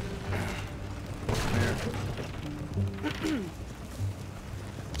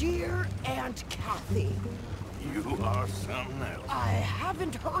 Dear Aunt Kathy. You are something else. I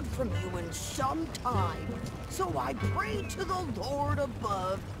haven't heard from you in some time, so I pray to the Lord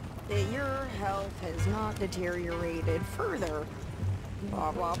above that your health has not deteriorated further.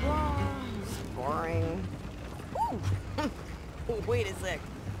 Blah, blah, blah. It's boring. Ooh. Wait a sec.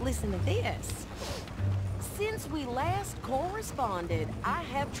 Listen to this. Since we last corresponded, I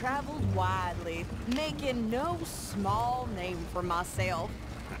have traveled widely, making no small name for myself.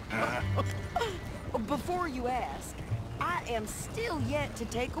 Before you ask, I am still yet to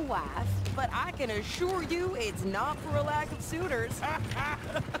take a wife, but I can assure you it's not for a lack of suitors.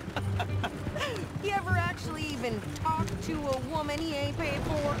 You ever actually even talk to a woman he ain't paid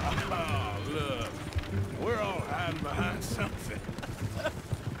for? Oh, look. We're all hiding behind something.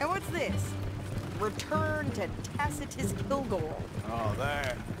 And what's this? Return to Tacitus Kilgore. Oh,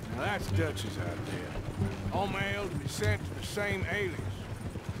 that. Now that's Dutch's idea. All mail to be sent to the same alias.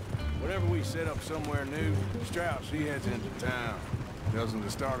 Whenever we set up somewhere new, Strauss, he heads into town. Tells them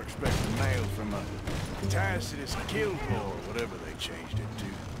to start expecting mail from a Tacitus Kilgore, or whatever they changed it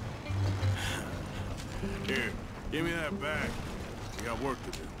to. Here, give me that bag. We got work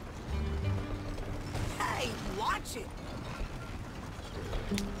to do. Hey, watch it!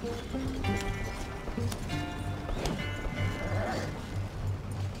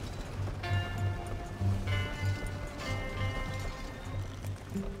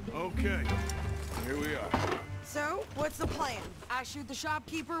 Okay, here we are. So, what's the plan? I shoot the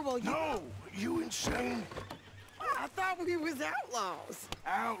shopkeeper while you... No! You insane? I thought we was outlaws.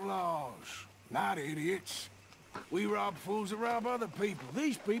 Outlaws, not idiots. We rob fools that rob other people.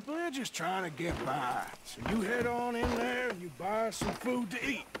 These people, they're just trying to get by. So you head on in there and you buy some food to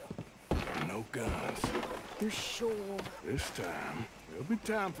eat. No guns. You sure? This time, there'll be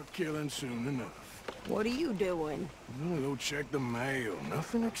time for killing soon enough. What are you doing? I'm gonna go check the mail.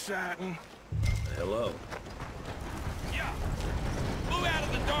 Nothing exciting. Hello. Yeah! Move out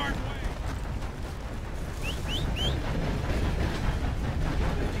of the dark way! Did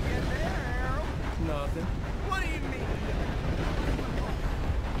you get there, Harold? Nothing. What do you mean?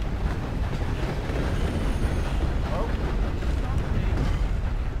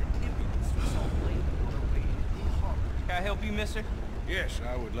 Can I help you, mister? Yes,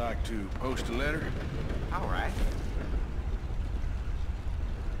 I would like to post a letter. All right.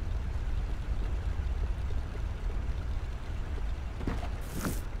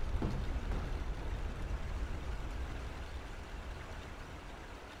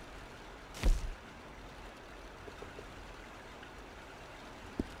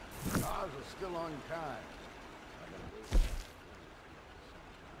 Cars are still unkind.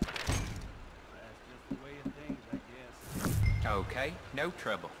 Okay, no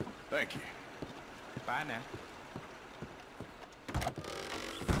trouble. Thank you. Bye now.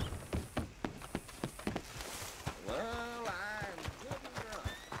 Well, I'm getting drunk.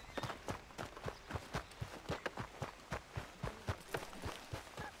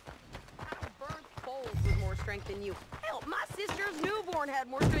 Burnt poles with more strength than you. Hell, my sister's newborn had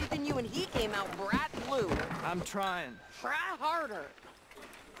more strength than you, and he came out bright blue. I'm trying. Try harder.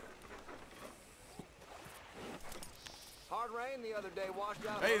 Hard rain the other day washed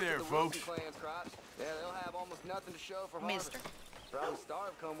out Hey most there, of the folks. Wilson clan's crops. Yeah, they'll have almost nothing to show for Mister. harvest. Probably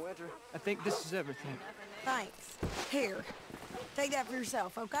starve come winter. I think this is everything. Thanks. Here, take that for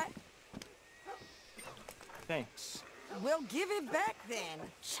yourself, okay? Thanks. Well, give it back then.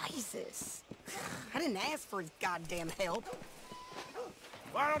 Jesus. I didn't ask for his goddamn help.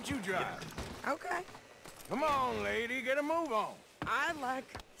 Why don't you drive? Okay. Come on, lady, get a move on. I like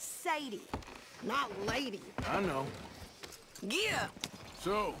Sadie, not lady. I know. Yeah.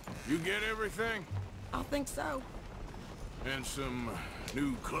 So, you get everything? I think so. And some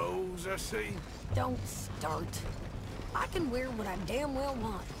new clothes, I see? Don't start. I can wear what I damn well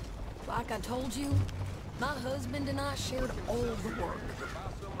want. Like I told you, my husband and I shared all the work.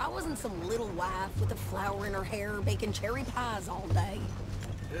 I wasn't some little wife with a flower in her hair baking cherry pies all day.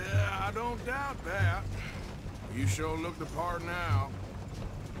 Yeah, I don't doubt that. You sure look the part now.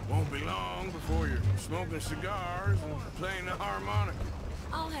 Won't be long before you're smoking cigars and playing the harmonica.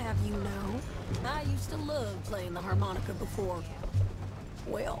 I'll have you know, I used to love playing the harmonica before.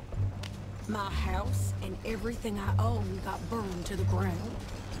 Well, my house and everything I own got burned to the ground.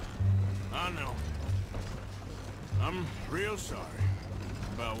 I know. I'm real sorry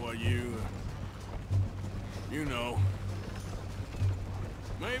about what you know.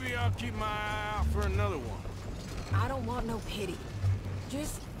 Maybe I'll keep my eye out for another one. I don't want no pity.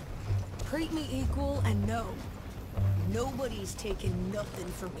 Just treat me equal and know nobody's taking nothing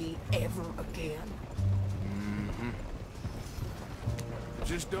from me ever again. Mm-hmm.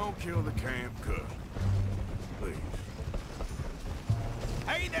 Just don't kill the camp cook. Please.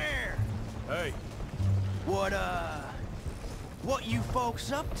 Hey there! Hey. What you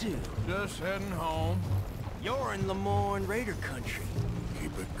folks up to? Just heading home. You're in Lemoyne Raider country.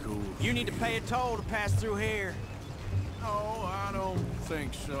 Keep it cool. You need to pay a toll to pass through here. No, I don't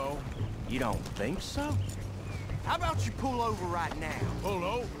think so. You don't think so? How about you pull over right now? Pull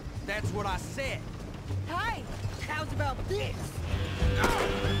over? That's what I said. Hey, how's about this?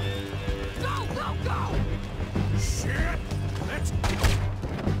 Go, go, go! Shit! Let's go!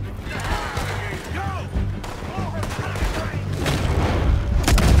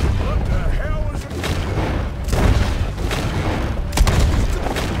 What the hell was it?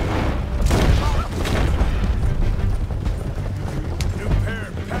 New pair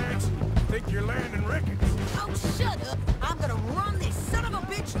of pants? Think you're landing Ricketts? Oh, shut up! I'm gonna run this son of a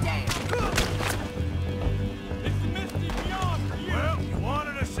bitch down! It's the misty beyond for you! Well, you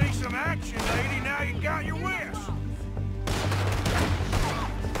wanted to see some action, lady. Now you got your wish.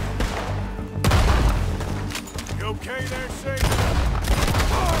 You okay there, Sadie?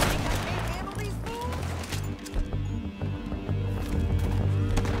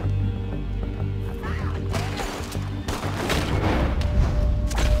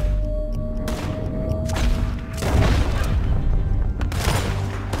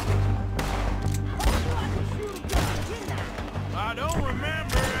 I don't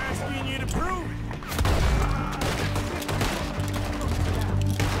remember asking you to prove it.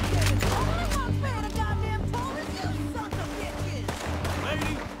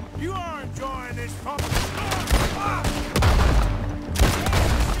 Lady, you are enjoying this pump.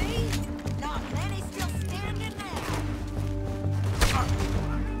 Not many still standing now.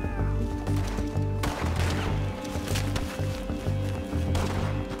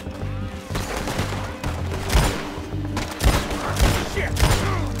 Shit!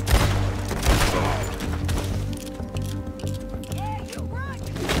 Yeah, you right.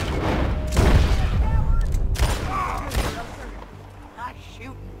 Nice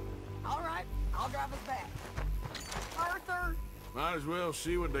shooting. All right, I'll drive us back. Arthur. Might as well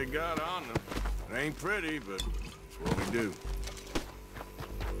see what they got on them. It ain't pretty, but it's what we do.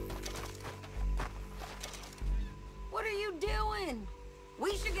 What are you doing?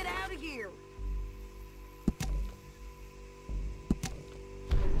 We should get out of here.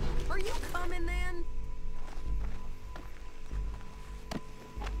 Are you coming then?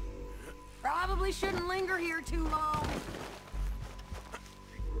 Probably shouldn't linger here too long.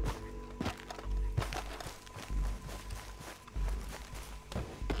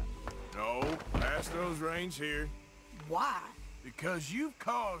 No, pass those reins here. Why? Because you've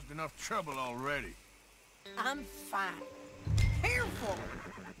caused enough trouble already. I'm fine.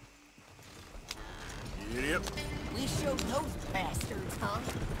 idiot. We showed those bastards, huh?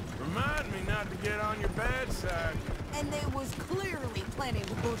 Remind me not to get on your bad side. And they was clearly planning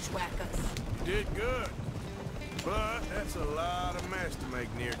to bushwhack us. Did good. But that's a lot of mess to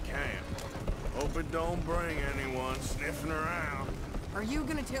make near camp. Hope it don't bring anyone sniffing around. Are you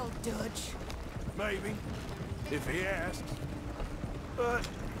gonna tell Dutch? Maybe, if he asks. But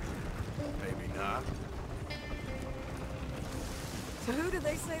maybe not. So who did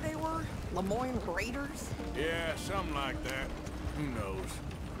they say they were? Lemoyne Raiders? Yeah, something like that. Who knows?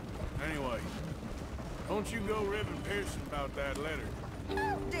 Anyway, don't you go ribbing Pearson about that letter.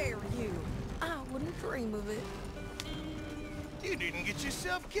 How dare you? I wouldn't dream of it. You didn't get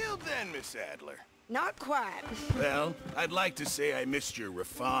yourself killed then, Miss Adler. Not quite. Well, I'd like to say I missed your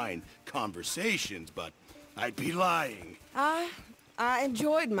refined conversations, but I'd be lying. I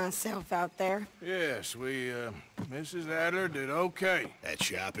enjoyed myself out there. Yes, Mrs. Adler did okay. At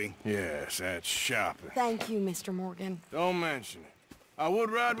shopping? Yes, that's shopping. Thank you, Mr. Morgan. Don't mention it. I would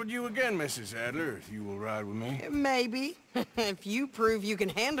ride with you again, Mrs. Adler, if you will ride with me. Maybe. If you prove you can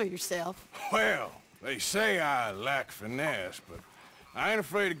handle yourself. Well, they say I lack finesse, but I ain't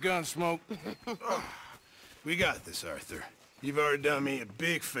afraid of gun smoke. We got this, Arthur. You've already done me a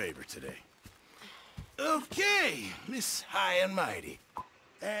big favor today. Okay, Miss High and Mighty.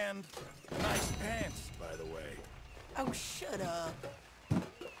 And nice pants, by the way. Oh, shut up.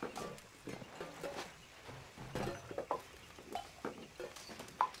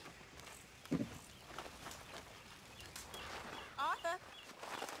 Arthur.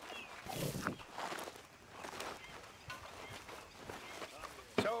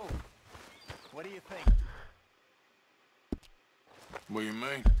 So, what do you think? What do you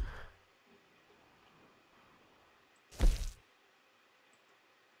mean?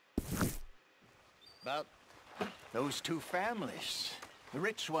 About those two families. The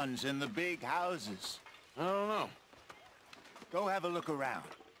rich ones in the big houses. I don't know. Go have a look around.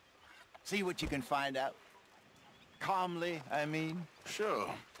 See what you can find out. Calmly, I mean. Sure.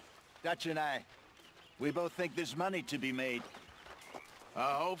 Dutch and I, we both think there's money to be made.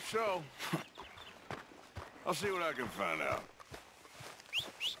 I hope so. I'll see what I can find out.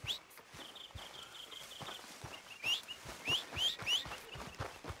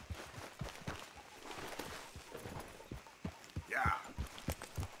 Yeah.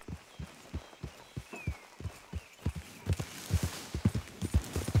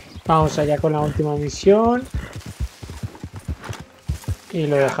 Vamos allá con la última misión. Y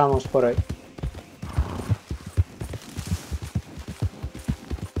lo dejamos por hoy.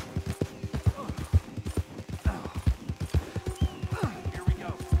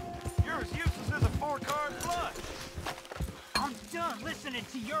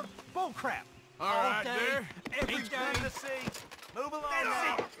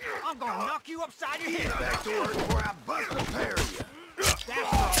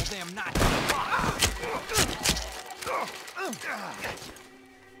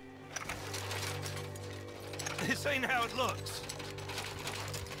 This ain't how it looks.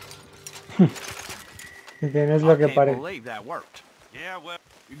 No es lo que I can't parece. believe that worked. Yeah, well,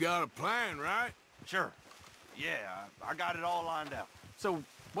 you got a plan, right? Sure. Yeah, I got it all lined out. So,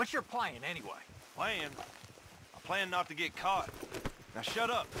 what's your plan anyway? Plan? I plan not to get caught. Now shut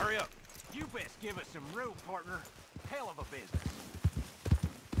up, hurry up. You best give us some room, partner. Hell of a business.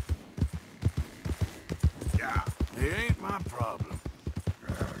 Yeah, it ain't my problem.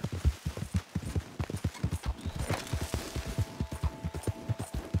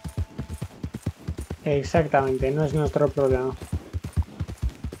 Exactamente, no es nuestro problema.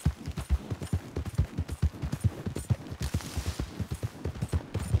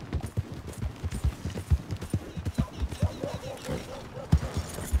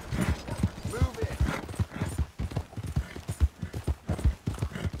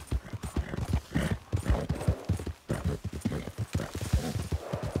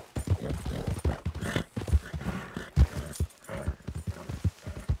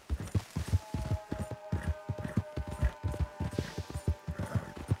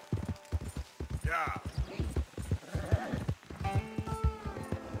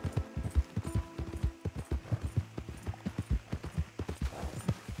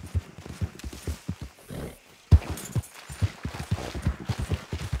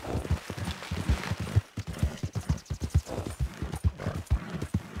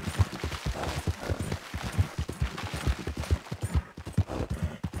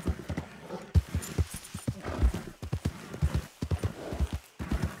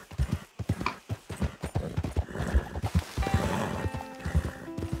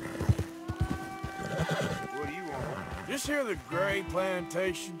 This here the Gray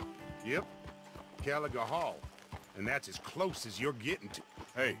Plantation? Yep. Gallagher Hall, and that's as close as you're getting to.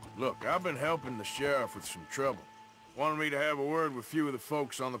 Hey, look, I've been helping the sheriff with some trouble. Wanted me to have a word with a few of the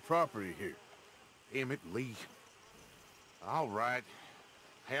folks on the property here. Damn it, Lee. All right,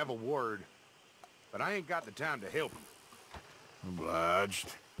 have a word, but I ain't got the time to help you. Obliged.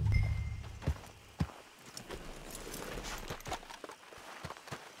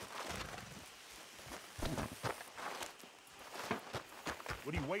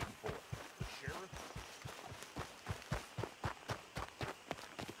 What are you waiting for? The sheriff?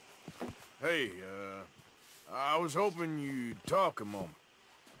 Hey, I was hoping you'd talk a moment.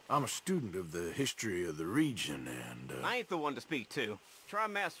 I'm a student of the history of the region, and, I ain't the one to speak to. Try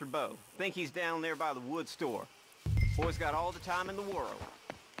Master Bo. Think he's down there by the wood store. Boy's got all the time in the world.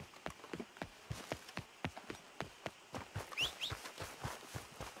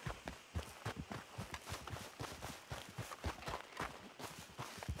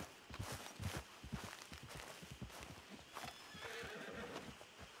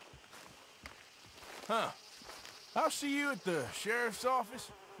 Huh. I'll see you at the sheriff's office.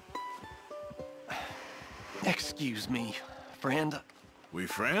 Excuse me, friend. We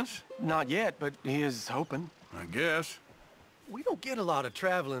friends? Not yet, but he is hoping. I guess. We don't get a lot of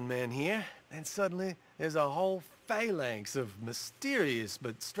traveling men here, and suddenly there's a whole phalanx of mysterious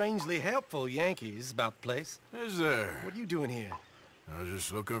but strangely helpful Yankees about the place. Is there? What are you doing here? I was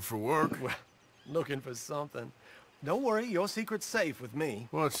just looking for work. Well, looking for something. Don't worry, your secret's safe with me.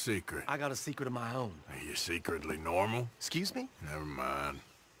 What secret? I got a secret of my own. Are you secretly normal? Excuse me? Never mind.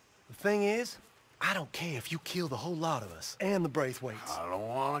 The thing is, I don't care if you kill the whole lot of us, and the Braithwaites. I don't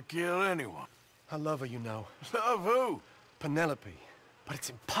want to kill anyone. I love her, you know. Love who? Penelope. But it's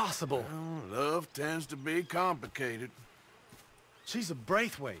impossible. Well, love tends to be complicated. She's a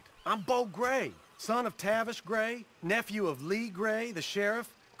Braithwaite. I'm Bo Gray, son of Tavish Gray, nephew of Lee Gray, the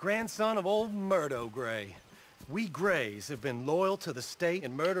sheriff, grandson of old Murdo Gray. We Grays have been loyal to the state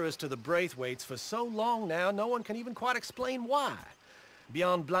and murderous to the Braithwaites for so long now, no one can even quite explain why.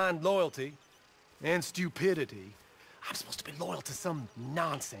 Beyond blind loyalty and stupidity, I'm supposed to be loyal to some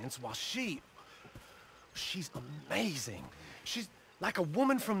nonsense while she's amazing. She's like a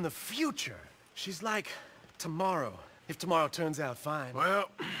woman from the future. She's like tomorrow, if tomorrow turns out fine. Well,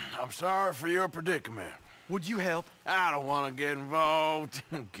 I'm sorry for your predicament. Would you help? I don't want to get involved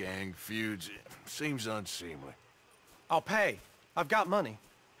in gang feuds. It seems unseemly. I'll pay. I've got money.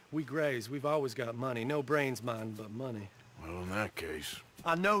 We Grays, we've always got money. No brains, mind, but money. Well, in that case...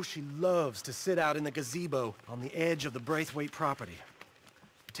 I know she loves to sit out in the gazebo on the edge of the Braithwaite property.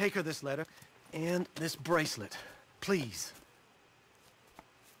 Take her this letter and this bracelet, please.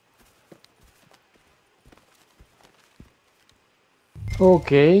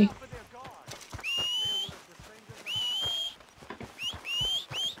 Okay.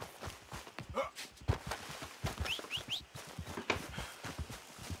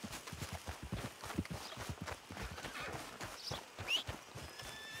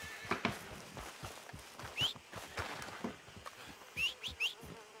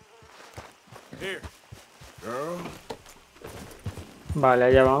 Here. Girl. Vale,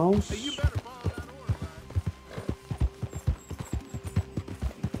 allá vamos.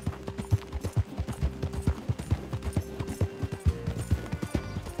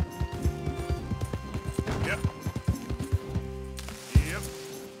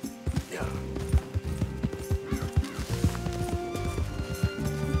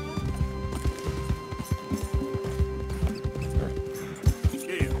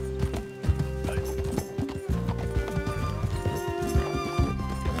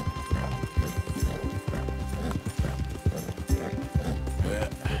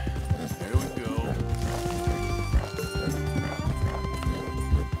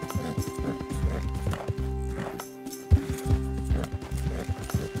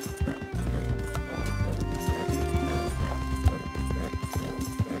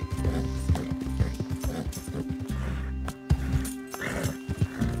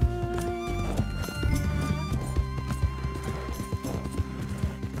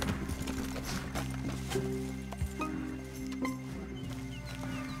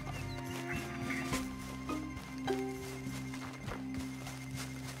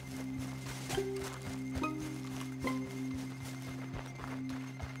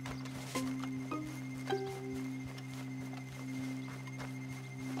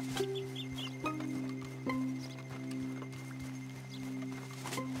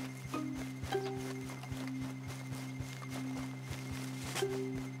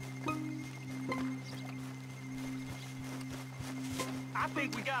 I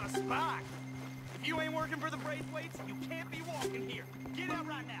think we got a spot. If you ain't working for the Braithwaites, you can't be walking here. Get out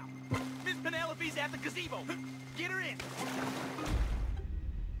right now. Miss Penelope Murphy's at the gazebo. Get her in.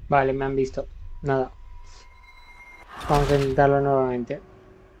 Vale, me han visto. Nada. Vamos a intentarlo nuevamente.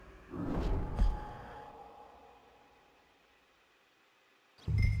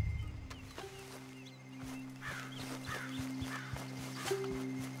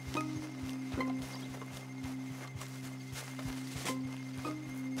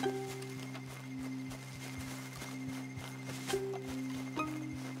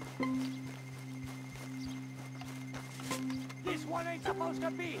 This one ain't supposed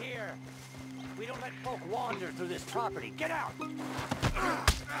to be here. We don't let folk wander through this property. Get out.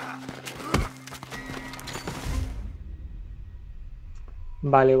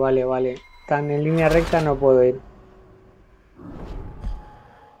 Vale, vale, vale. Tan en línea recta no puedo ir.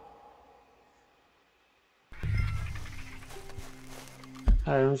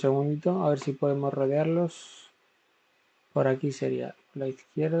 A ver, un segundito. A ver si podemos rodearlos. Por aquí sería la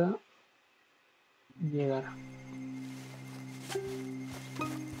izquierda. Llegar.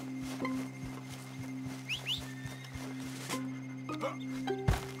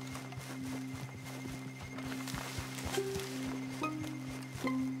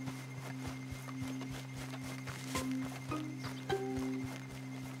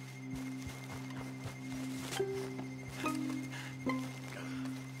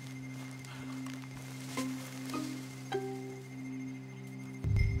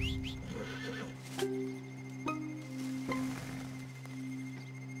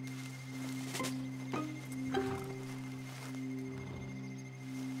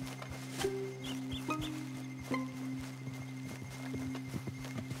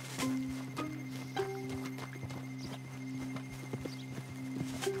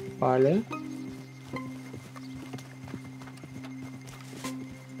 Vale.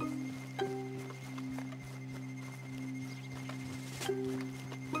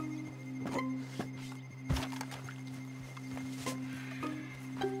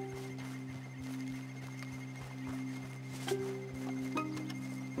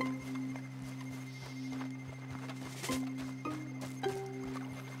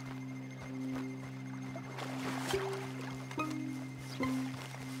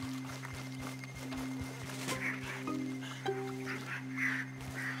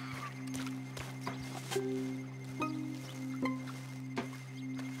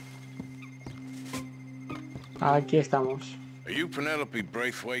 Aquí estamos. Are you Penelope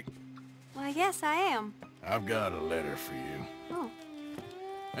Braithwaite? Why, yes, I am. I've got a letter for you. Oh.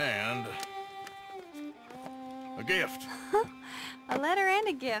 And a gift. A letter and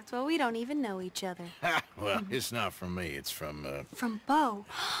a gift. Well, we don't even know each other. Well, it's not from me. It's from, From Bo.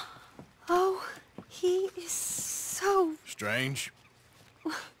 Oh, he is so... Strange?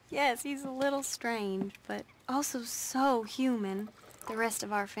 Yes, he's a little strange, but also so human. The rest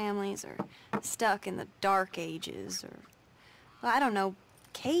of our families are stuck in the dark ages, or, well, I don't know,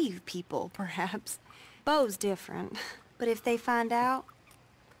 cave people, perhaps. Bo's different, but if they find out,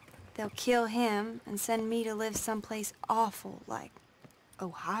 they'll kill him and send me to live someplace awful, like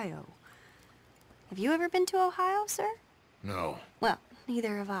Ohio. Have you ever been to Ohio, sir? No. Well,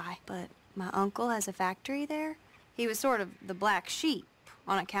 neither have I, but my uncle has a factory there. He was sort of the black sheep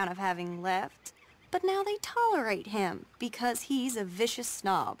on account of having left. But now they tolerate him because he's a vicious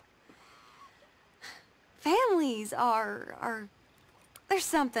snob. Families are there's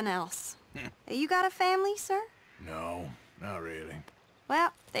something else. You got a family, sir? No, not really.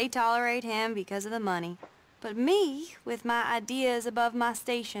 Well, they tolerate him because of the money. But me, with my ideas above my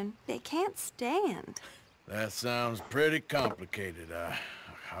station, they can't stand. That sounds pretty complicated. I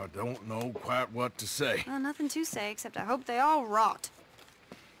don't know quite what to say. Well, nothing to say, except I hope they all rot.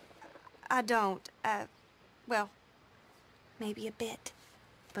 I don't, well, maybe a bit.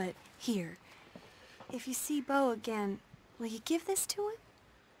 But here, if you see Bo again, will you give this to him?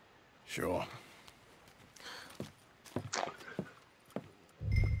 Sure.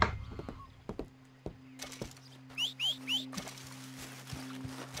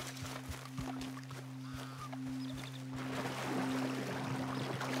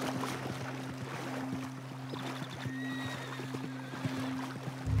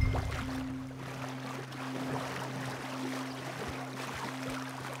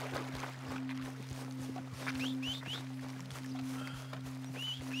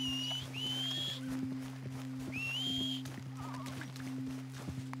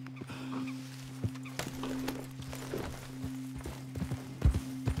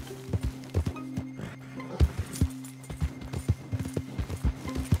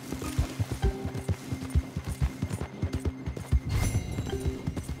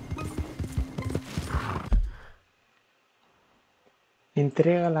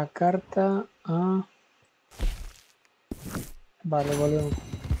 Entrega la carta a... Vale, volvemos.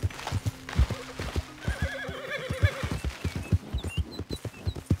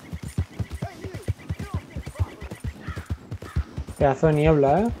 Pedazo de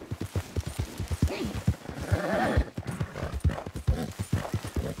niebla, ¿eh?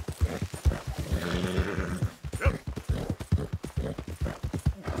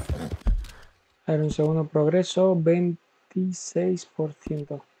 A ver, un segundo, progreso,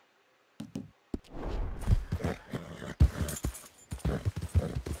 26%.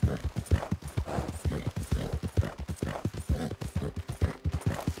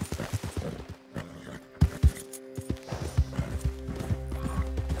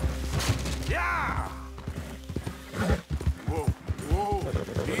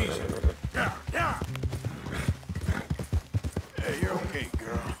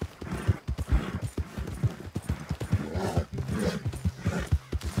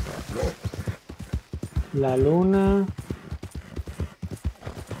 La luna,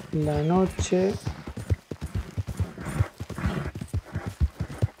 la noche,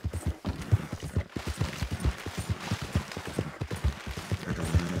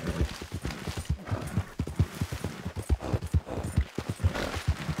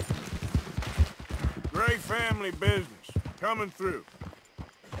 Great family business. Coming through.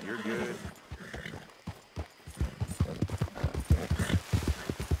 You're good.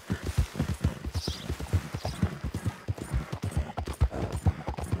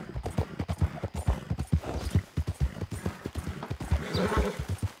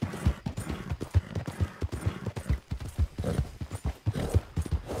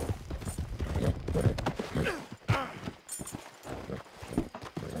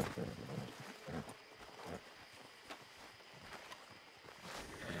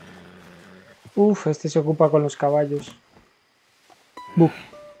 Uf, este se ocupa con los caballos. Buf.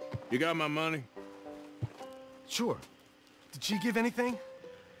 You got my money? Sure. Did she give anything?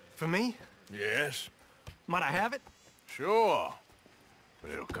 For me? Yes. Might I have it? Sure.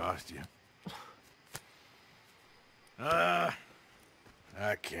 But it'll cost you. I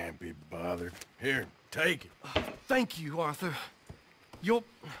can't be bothered. Here, take it. Thank you, Arthur. You'll...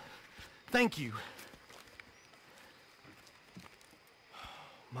 Thank you.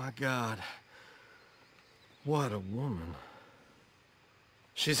 My God. What a woman.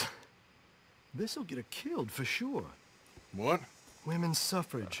 She's... This'll get her killed for sure. What? Women's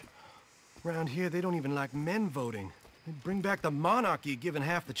suffrage. Around here, they don't even like men voting. They'd bring back the monarchy given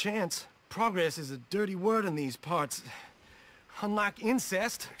half the chance. Progress is a dirty word in these parts. Unlike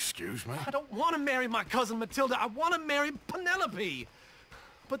incest. Excuse me? I don't want to marry my cousin Matilda. I want to marry Penelope.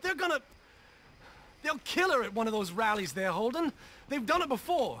 But they're gonna... They'll kill her at one of those rallies they're holding. They've done it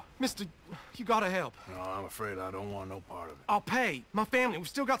before. Mister, you gotta help. No, I'm afraid I don't want no part of it. I'll pay. My family, we've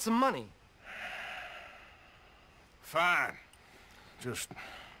still got some money. Fine. Just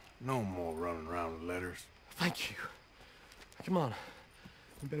no more running around with letters. Thank you. Come on.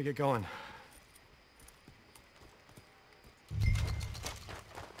 We better get going.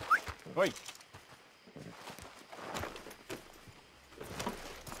 Wait.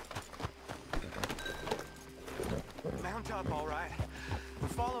 Mount up, all right?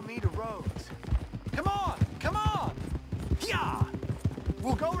 And follow me to Rhodes. Come on! Come on! Yeah!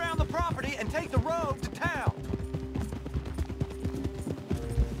 We'll go around the property and take the road to town.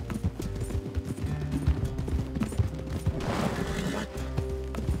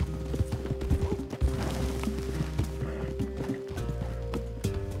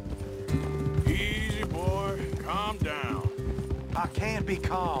 Easy, boy. Calm down. I can't be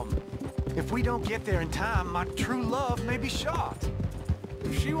calm. If we don't get there in time, my true love may be shot.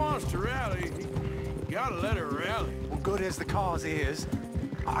 If she wants to rally, you gotta let her rally. Well, good as the cause is,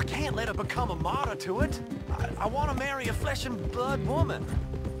 I can't let her become a martyr to it. I want to marry a flesh and blood woman,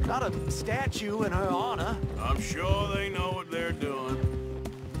 not a statue in her honor. I'm sure they know what they're doing.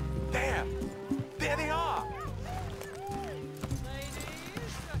 There! There they are!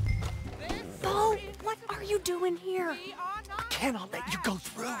 Bo, what are you doing here? I cannot let you go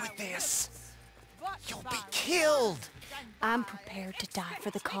through with this. You'll be killed. I'm prepared to die for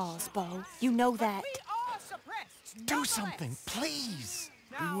the cause, Bo. You know that. Do something, please.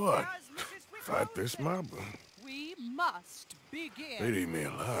 Do what? Fight this mob? We must begin. They'd eat me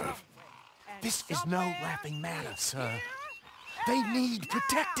alive. This is no laughing matter, sir. They need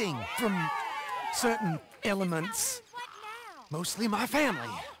protecting from certain elements. Mostly my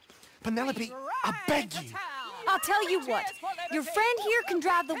family. Penelope, I beg you. I'll tell you what. Your friend here can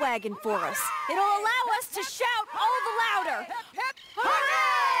drive the wagon for us. It'll allow us to shout all the louder.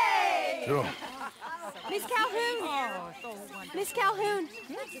 Hooray! Sure. Miss Calhoun! Miss Calhoun!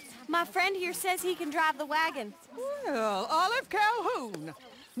 My friend here says he can drive the wagon. Well, Olive Calhoun.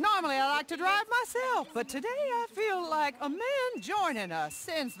 Normally I like to drive myself, but today I feel like a man joining us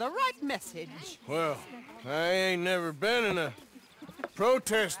sends the right message. Well, I ain't never been in a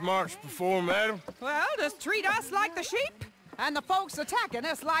protest march before, madam. Well, just treat us like the sheep, and the folks attacking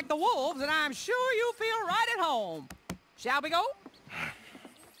us like the wolves, and I'm sure you'll feel right at home. Shall we go?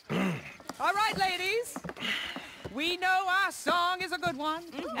 All right, ladies. We know our song is a good one,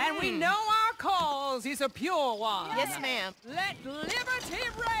 and we know our cause is a pure one. Yes, ma'am. Let liberty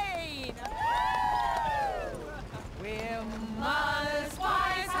reign! We're mothers,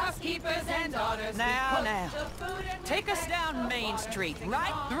 wives, housekeepers, and daughters. Now, take us down Main Street,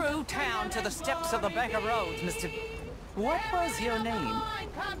 right through town to the steps of the Bank of Rhodes, Mr. What was your name?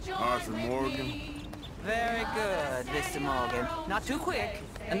 Arthur Morgan. Very good, Mr. Morgan. Not too quick,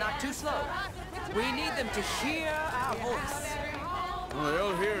 and not too slow. We need them to hear our voice. Well,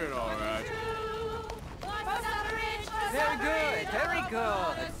 they'll hear it all right. Very good, very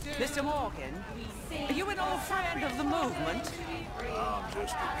good. Mr. Morgan, are you an old friend of the movement? I'm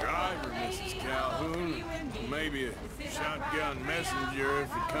just a driver, Mrs. Calhoun. Maybe a shotgun messenger if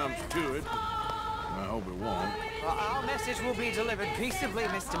it comes to it. I hope it won't. Well, our message will be delivered peaceably,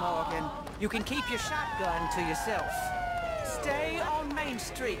 Mr. Morgan. You can keep your shotgun to yourself. Stay on Main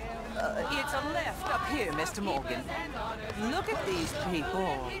Street. It's a left up here, Mr. Morgan. Look at these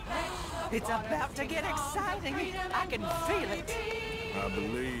people. It's about to get exciting. I can feel it. I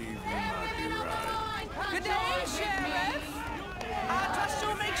believe you might be right. Good day, Sheriff. I trust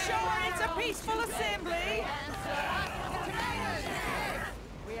you'll make sure it's a peaceful assembly.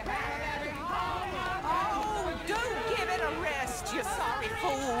 Oh, do give it a rest, you sorry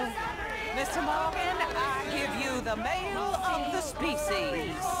fool. Mr. Morgan, I give you the male of the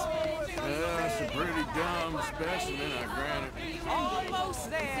species. That's a pretty dumb specimen, I grant it. Almost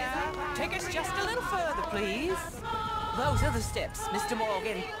there. Take us just a little further, please. Those are the steps, Mr.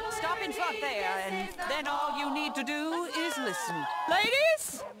 Morgan. Stop in front there, and then all you need to do is listen.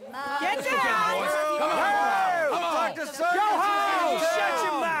 Ladies, get down! Come on! Go home! Shut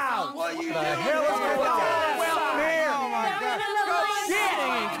your mouth! What are you doing? The hell is going on? Well, here! Oh, my God. Go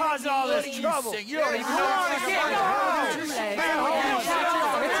sitting and cause all this trouble. You don't even know what you're getting.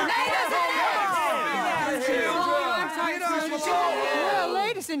 Well,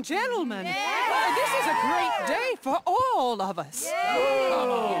 ladies and gentlemen, this is a great day for all of us.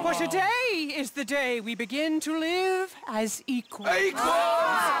 For today is the day we begin to live as equals. Equals?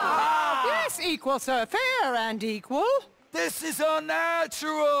 Yes, equal, sir. Fair and equal. This is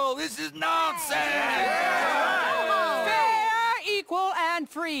unnatural. This is nonsense. Fair, equal, and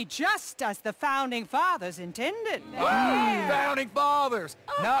free, just as the Founding Fathers intended. Founding fathers,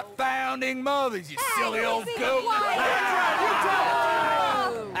 not founding mothers, you silly old goat.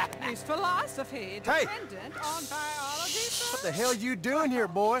 Is philosophy dependent on biology? What the hell you doing here,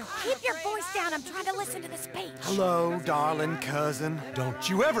 boy? Keep your voice down. I'm trying to listen to the speech. Hello, darling cousin. Don't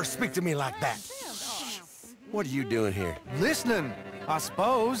you ever speak to me like that. What are you doing here? Listening, I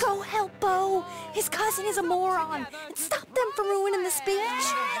suppose. Go help Bo. His cousin is a moron. And stop them from ruining the speech.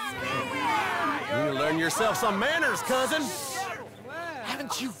 You need to learn yourself some manners, cousin.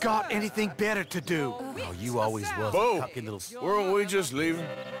 Haven't you got anything better to do? Oh, you always was Bo, a cocky little... weren't we just leaving?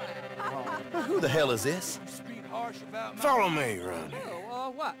 Who the hell is this? Follow me, Ronnie.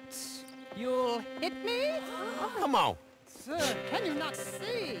 What? You'll hit me? Come on. Sir, can you not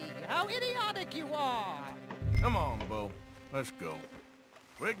see how idiotic you are? Come on, Bo. Let's go.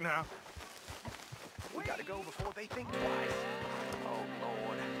 Quick now. We gotta go before they think twice. Oh,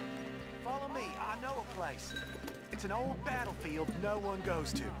 Lord. Follow me. I know a place. It's an old battlefield no one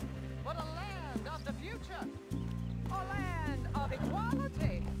goes to. But a land of the future. A land of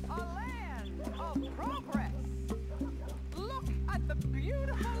equality. A land of progress. Look at the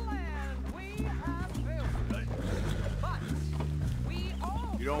beautiful land we have built. But we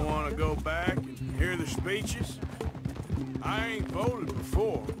all... You don't want to go back and hear the speeches? I ain't voted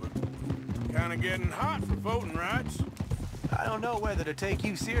before, but kind of getting hot for voting rights. I don't know whether to take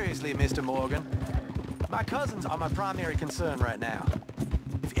you seriously, Mr. Morgan. My cousins are my primary concern right now.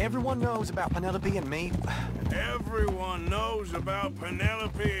 If everyone knows about Penelope and me... Everyone knows about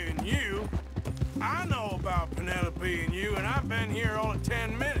Penelope and you. I know about Penelope and you, and I've been here all of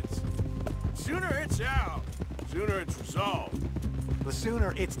 10 minutes. Sooner it's out, sooner it's resolved. The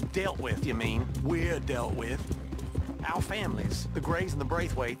sooner it's dealt with, you mean, we're dealt with. Our families, the Grays and the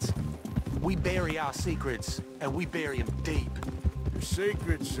Braithwaites, we bury our secrets, and we bury them deep. Your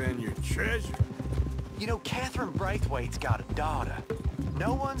secrets and your treasure. You know, Catherine Braithwaite's got a daughter.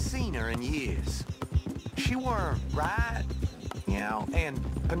 No one's seen her in years. she weren't right, you know, and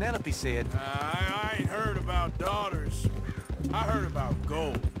Penelope said... I ain't heard about daughters. I heard about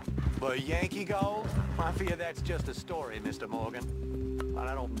gold. But Yankee gold? I fear that's just a story, Mr. Morgan. But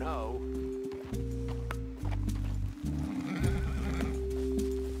I don't know.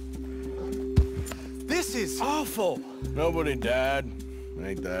 This is awful. Nobody died.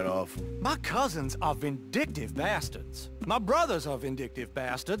 Ain't that awful? My cousins are vindictive bastards. My brothers are vindictive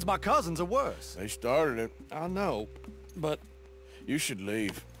bastards. My cousins are worse. They started it. I know, but... You should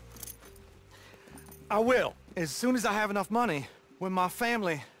leave. I will, as soon as I have enough money. When my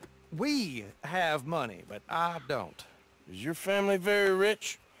family... We have money, but I don't. Is your family very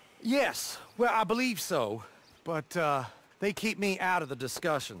rich? Yes, well, I believe so. But, they keep me out of the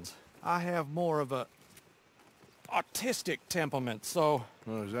discussions. I have more of a... artistic temperament, so...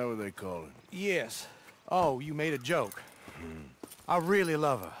 Oh, is that what they call it? Yes. Oh, you made a joke. I really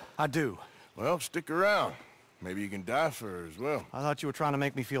love her. I do. Well, stick around. Maybe you can die for her as well. I thought you were trying to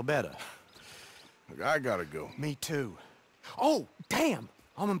make me feel better. Look, I gotta go. Me too. Oh, damn!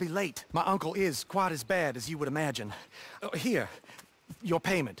 I'm gonna be late. My uncle is quite as bad as you would imagine. Here, your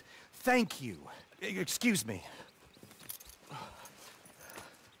payment. Thank you. Excuse me.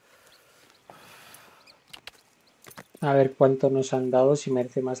 A ver cuánto nos han dado, si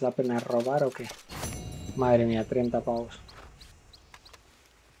merece más la pena robar o qué. Madre mía, 30 pavos.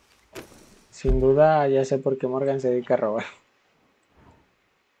 Sin duda, ya sé por qué Morgan se dedica a robar.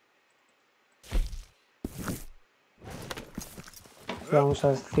 Vamos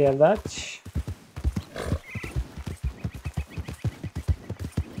hacia Dutch.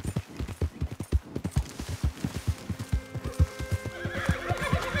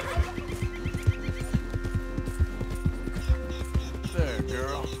 There,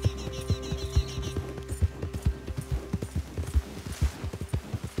 girl.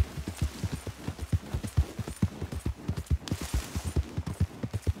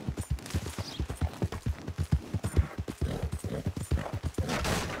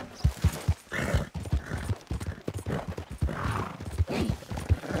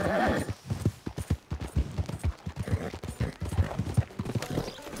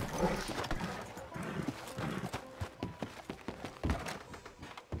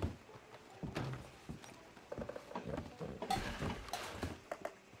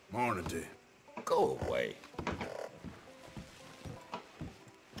 Morning to you. Go away.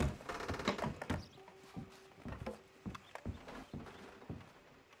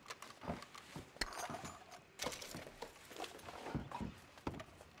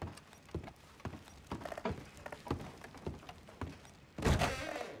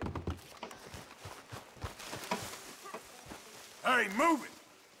 Hey, move it!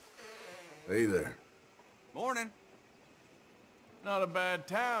 Hey there. Morning. Not a bad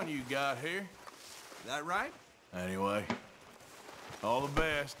town you got here. That right? Anyway, all the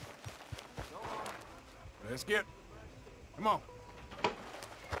best. Let's get... Come on.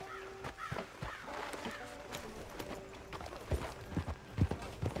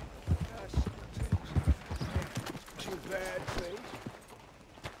 Too bad, things.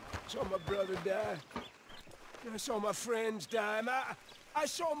 Saw my brother die. I saw my friends die. I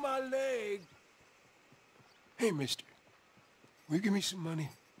saw my leg. Hey, mister. Will you give me some money?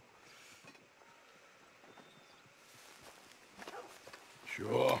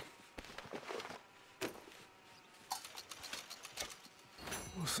 Sure.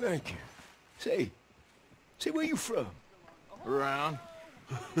 Well, thank you. Say, where you from? Around.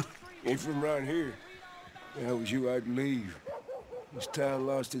 Ain't from around here. If I was you, I'd leave. This town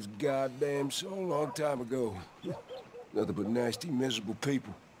lost its goddamn soul a long time ago. Nothing but nasty, miserable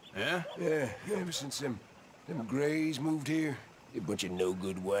people. Yeah? Yeah, ever since them Grays moved here. A bunch of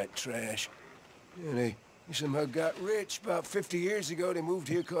no-good white trash. Yeah, they somehow got rich. About 50 years ago, they moved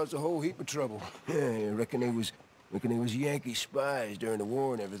here, caused a whole heap of trouble. Yeah, I reckon they was Yankee spies during the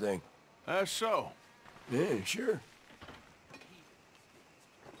war and everything. That's so. Yeah, sure.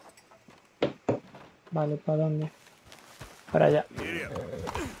 Vale, ¿para dónde? Para allá.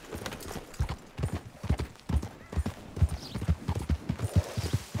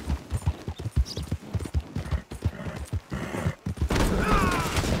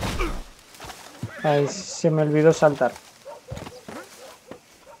 Ay, se me olvidó saltar.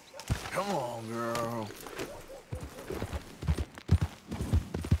 Come on, girl.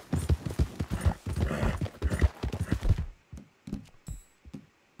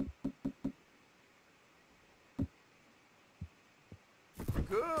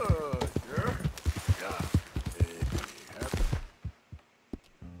 Good, girl. Yeah.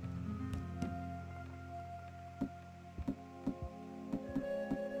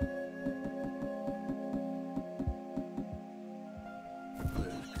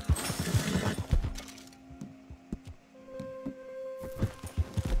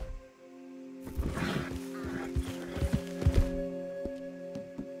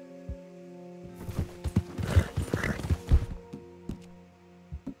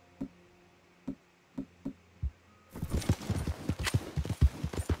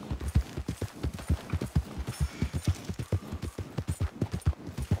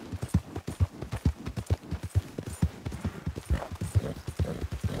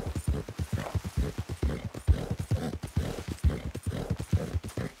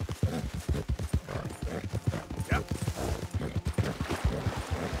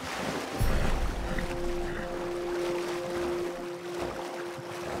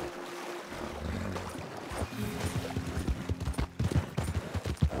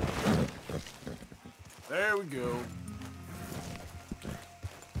 There we go.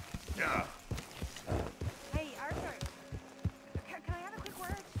 Yeah. Hey, Arthur. Can I have a quick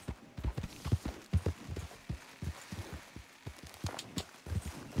word?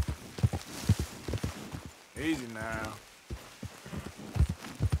 Easy now.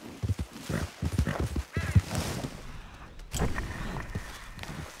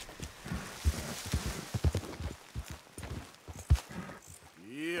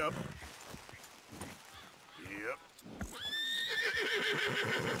 Yep. Yep.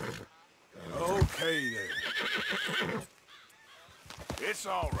 Okay then. It's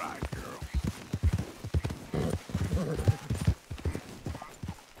all right, girl.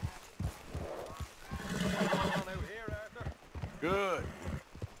 Good.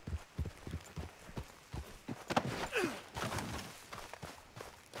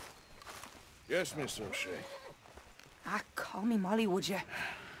 Yes, Miss O'Shea. Ah, call me Molly, would you?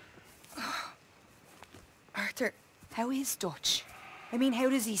 Arthur, how is Dutch? I mean, how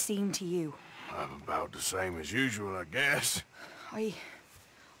does he seem to you? I'm about the same as usual, I guess. I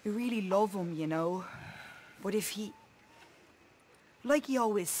really love him, you know. But if he... Like he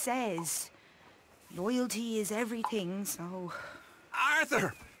always says, loyalty is everything, so...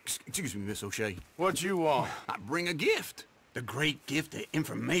 Arthur! Excuse me, Miss O'Shea. What you want? I bring a gift. The great gift of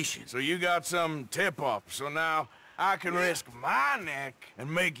information. So you got some tip-off, so now I can risk my neck and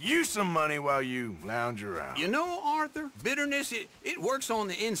make you some money while you lounge around. You know, Arthur, bitterness, it works on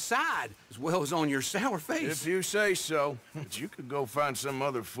the inside as well as on your sour face. If you say so. But you could go find some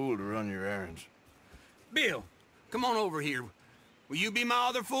other fool to run your errands. Bill, come on over here. Will you be my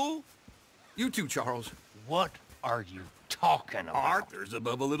other fool? You too, Charles. What are you talking about? Arthur's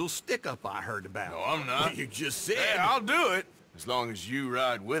above a little stick-up I heard about. No, I'm not. You just said... Hey, I'll do it, as long as you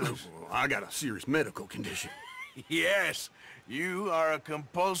ride with us. I got a serious medical condition. Yes, you are a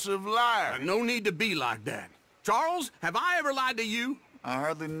compulsive liar. No need to be like that. Charles, have I ever lied to you? I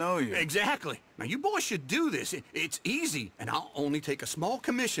hardly know you. Exactly. Now, you boys should do this. It's easy, and I'll only take a small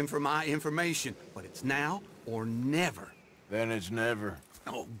commission for my information. But it's now or never. Then it's never.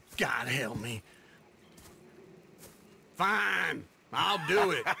 Oh, God help me. Fine. I'll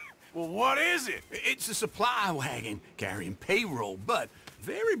do it. Well, what is it? It's a supply wagon carrying payroll, but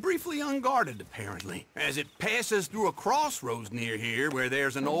very briefly unguarded, apparently, as it passes through a crossroads near here where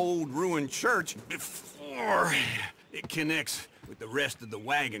there's an old ruined church before it connects with the rest of the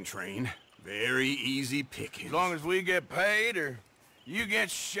wagon train. Very easy picking. As long as we get paid or you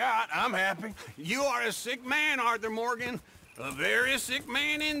get shot, I'm happy. You are a sick man, Arthur Morgan. A very sick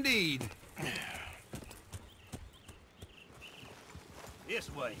man indeed.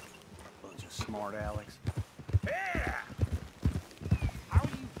 This way. Bunch of smart Alex. Yeah! How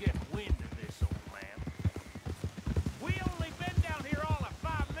you get wind of this, old man? We only been down here all of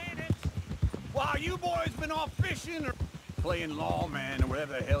 5 minutes. While you boys been off fishing or playing lawman or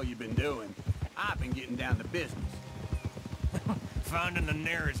whatever the hell you've been doing, I've been getting down to business. Finding the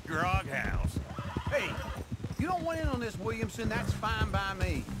nearest grog house. Hey, if you don't want in on this, Williamson, that's fine by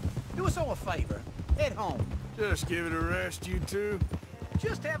me. Do us all a favor. Head home. Just give it a rest, you two.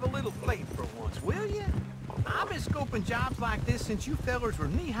 Just have a little faith for once, will you? I've been scoping jobs like this since you fellers were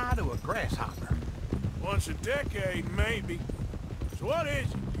knee-high to a grasshopper. Once a decade, maybe. So what is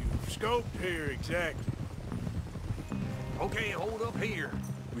it you've scoped here exactly? Okay, hold up here.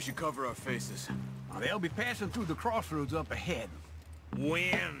 We should cover our faces. Now, they'll be passing through the crossroads up ahead.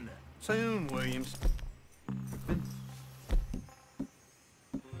 When? Soon, Williams.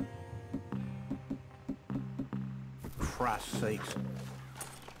 Christ's sakes.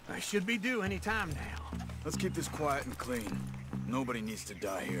 I should be due any time now. Let's keep this quiet and clean. Nobody needs to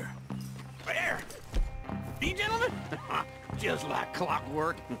die here. There! You gentlemen? Just like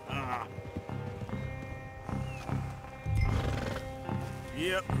clockwork.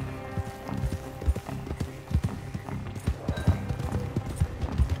 Yep.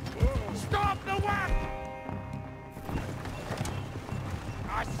 Stop the wagon!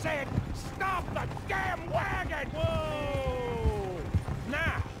 I said, stop the damn wagon! Whoa!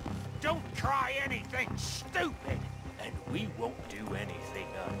 Now, don't try anything stupid, and we won't do anything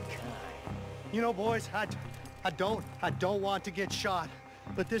unkind. You know, boys, I don't want to get shot,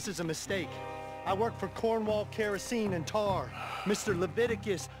 but this is a mistake. I work for Cornwall Kerosene and Tar, Mr.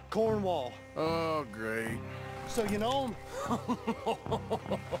 Leviticus Cornwall. Oh, great. So you know him?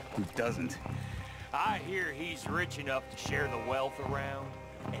 Who doesn't? I hear he's rich enough to share the wealth around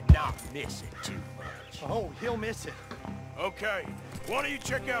and not miss it too much. Oh, he'll miss it. Okay, why don't you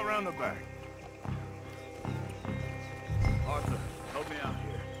check out around the back? Arthur, help me out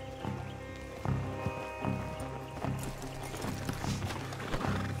here.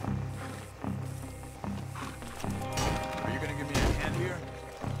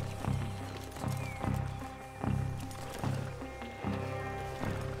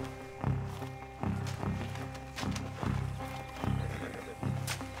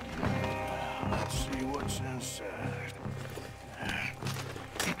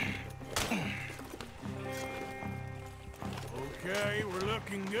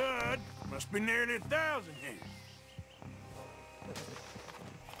 Looking good. Must be nearly 1,000 here.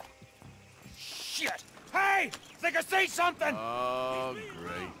 Shit! Hey! Think I see something! Oh,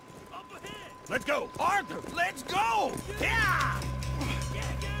 great. Let's go! Arthur, let's go! Yeah!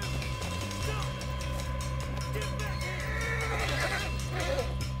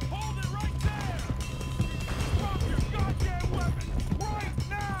 Hold it right there! Drop your goddamn weapon right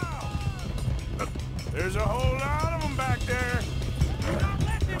now! There's a whole lot of them back there. Do not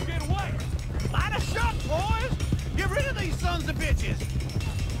let them get away! Line a shot, boys! Get rid of these sons of bitches!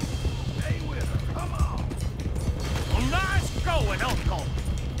 Stay with her, come on! Well, nice going, Uncle!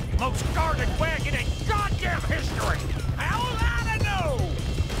 Most guarded wagon in goddamn history! How will I know?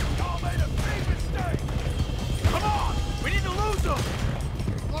 Y'all made a big mistake! Come on! We need to lose them!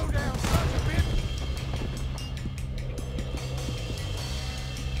 Slow down, son of a bitch!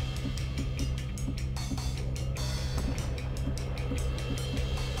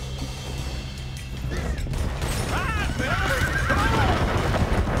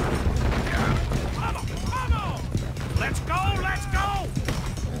 Let's go! Let's go!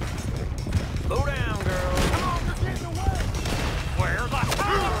 Slow down, girl. Come on, you're getting away! Where the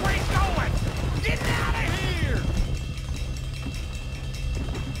hell are we going? Get out of here!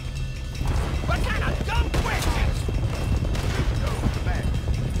 What kind of dumb questions?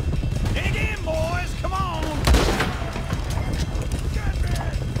 Dig in, boys! Come on!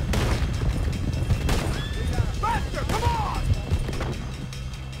 Faster, come on!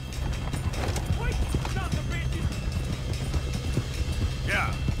 Wait, sons of bitches!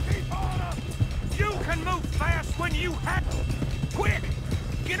 Yeah. Keep on up! You can move fast when you have to. Quick!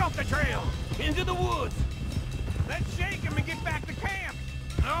 Get off the trail! Into the woods! Let's shake him and get back to camp!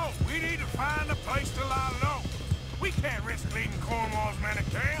 No, we need to find a place to lie low. We can't risk leaving Cornwall's men at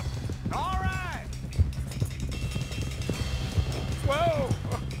camp. All right! Whoa!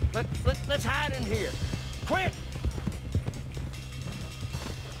 Let's hide in here. Quick!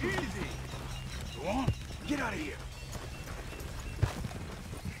 Easy. Go on. Get out of here.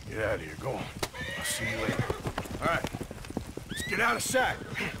 Get out of here. Go on. I'll see you later. All right. Let's get out of sight.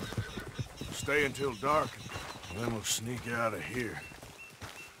 Stay until dark, and then we'll sneak out of here.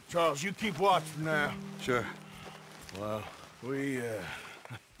 Charles, you keep watch for now. Sure. Well, we,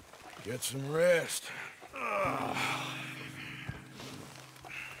 get some rest.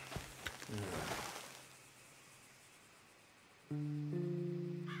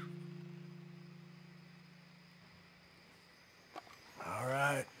 All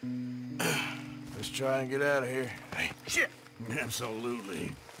right. Let's try and get out of here. Hey, shit!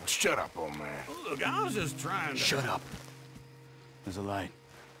 Absolutely. Shut up, old man. Look, I was just trying to... Shut up. There's a light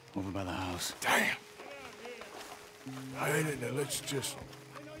over by the house. Damn. I hate it. Now let's just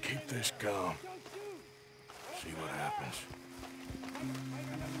keep this calm. See what happens.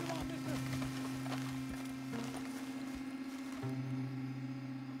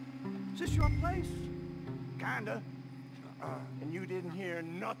 Is this your place? Kinda. And you didn't hear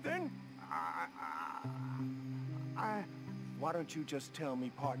nothing? Why don't you just tell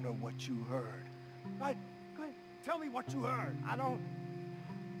me, partner, what you heard? Right? Go ahead. Tell me what you heard. I don't...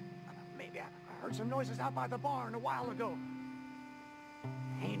 Maybe I heard some noises out by the barn a while ago.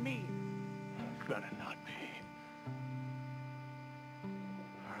 Ain't me. Better not be.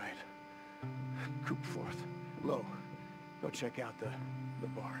 All right. Coopforth. Low. Go check out the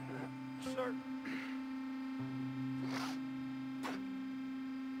barn. Sir.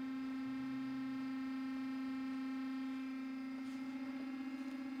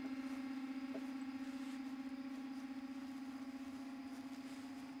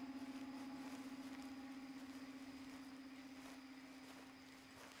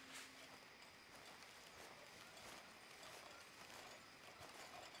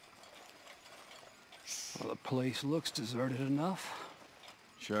 Well, the place looks deserted enough.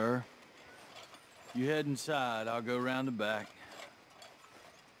 Sure. You head inside, I'll go round the back.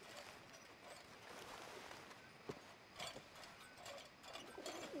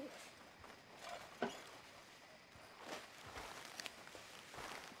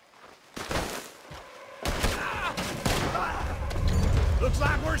 Looks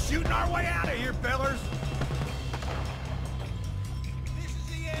like we're shooting our way out of here, fellers. This is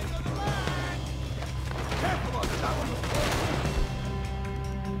the end of the line. Careful of it.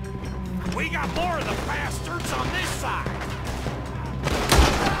 We got more of the bastards on this side.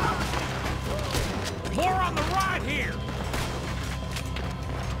 More on the right here.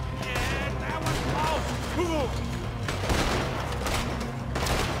 Yeah, that was close.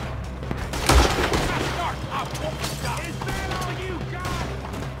 Start. Is that all you got?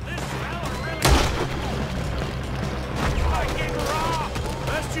 This fella really... getting raw.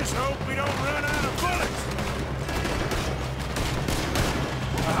 just hope we don't run out of bullets.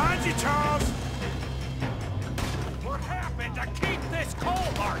 Behind you, Charles. What happened to keep this coal,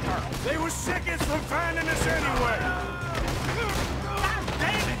 Arthur? They were seconds from finding us anyway. God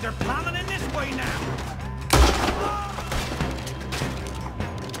damn it, they're plowing in this way now.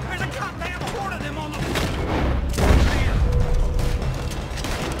 There's a goddamn horde of them on the...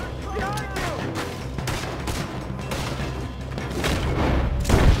 Behind you!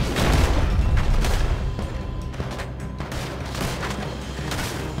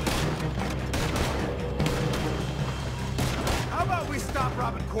 How about we stop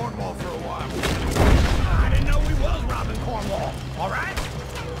robbing Cornwall for a while? I didn't know we was robbing Cornwall, all right?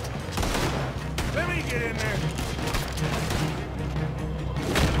 Let me get in there.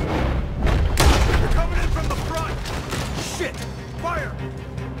 They're coming in from the front! Shit! Fire!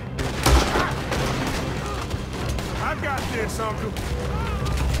 I've got this, Uncle.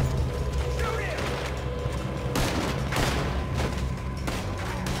 Shoot him!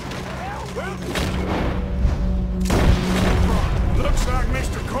 Looks like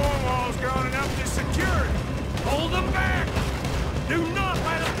Mr. Cornwall's gone and upped his security. Hold them back! Do not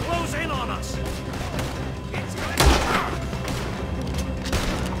let them close in on us! It's gonna...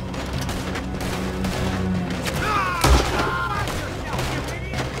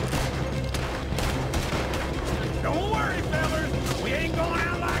 Don't worry, fellas. We ain't going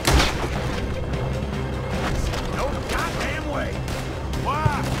out like that. No goddamn way.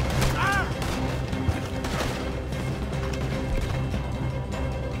 Why?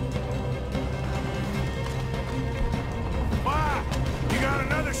 Why? You got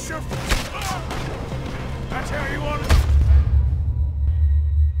another shuffle? That's how you want it?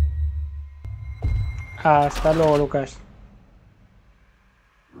 Hasta luego, Lucas.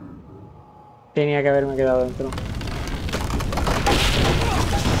 Tenía que haberme quedado dentro.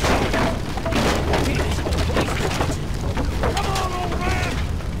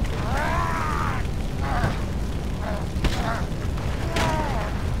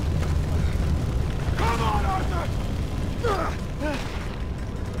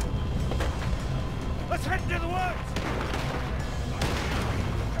 Let's head into the woods!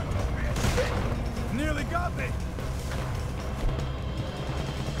 Nearly got me!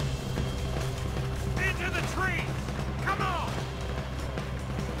 Into the tree! Come on!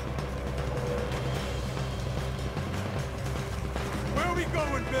 Where are we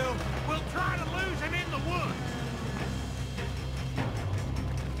going, Bill? We'll try to lose him in the woods!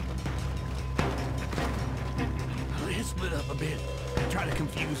 Let's split up a bit. Try to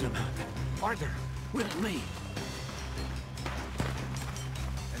confuse him. Arthur, with me.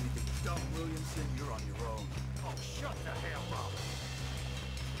 Anything done, Williamson, you're on your own. Oh, shut the hell up!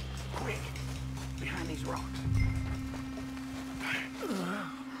 Quick, behind these rocks.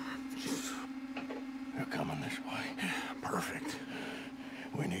 They're coming this way. Perfect.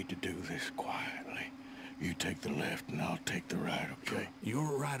 We need to do this quietly. You take the left and I'll take the right, okay?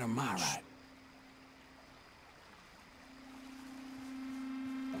 Your right or my right?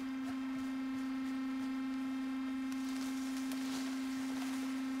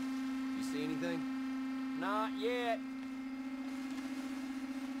 You see anything? Not yet.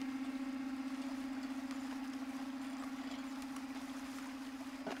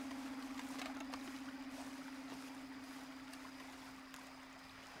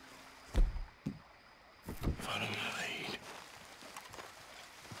 Follow my lead.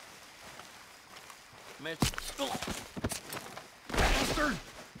 Bastard!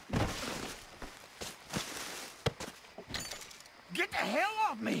 Get the hell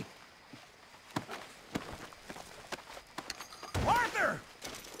off me! Arthur!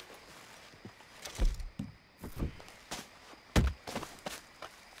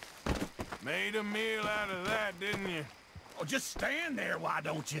 Made a meal out of that, didn't you? Oh, just stand there, why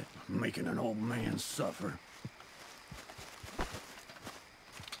don't you? Making an old man suffer.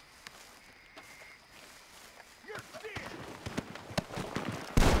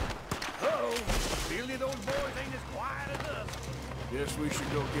 Uh-oh. Clearly those boys ain't as quiet as us. Guess we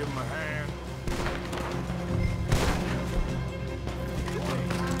should go give him a hand.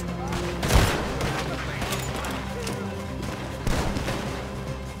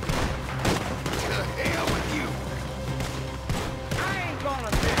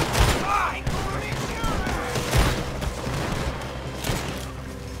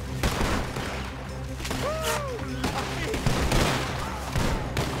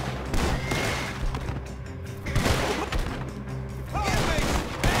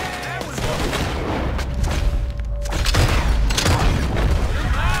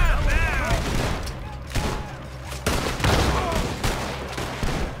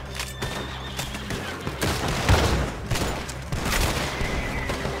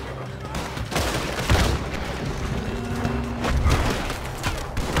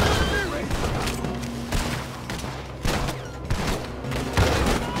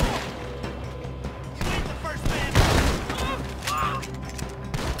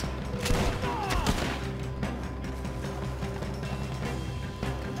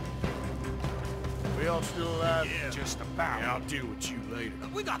 just about. Yeah, I'll deal with you later.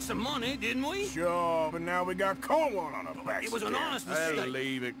 We got some money, didn't we? Sure, but now we got Cornwall on our backs. It was an honest mistake. I'll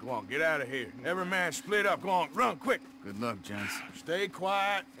leave it. Go on, get out of here. Every man split up. Go on, run, quick. Good luck, gents. Stay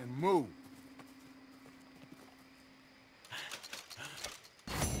quiet and move.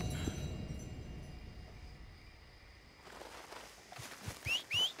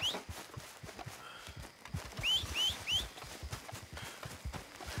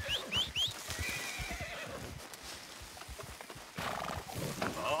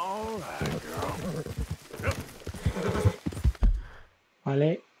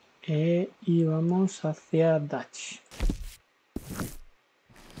 Vale, y vamos hacia Dutch.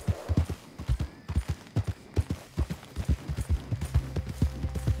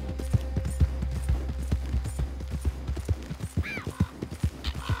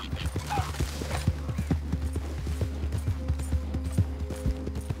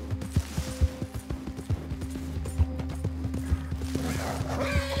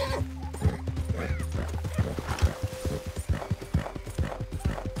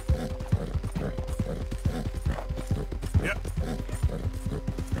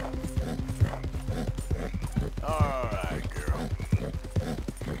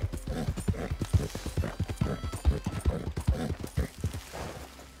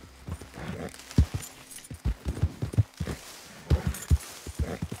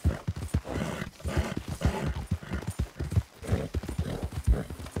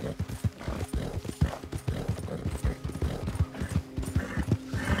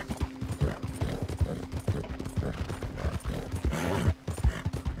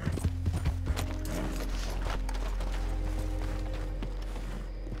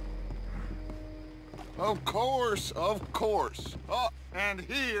 Of course. Oh, and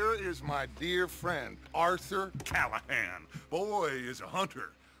here is my dear friend, Arthur Callahan. Boy is a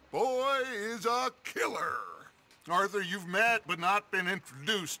hunter. Boy is a killer. Arthur, you've met but not been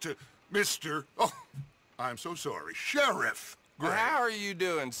introduced to Mr. Oh, I'm so sorry, Sheriff Gray. How are you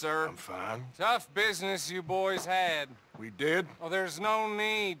doing, sir? I'm fine. Tough business you boys had. We did? Oh, there's no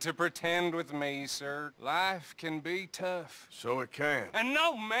need to pretend with me, sir. Life can be tough. So it can. And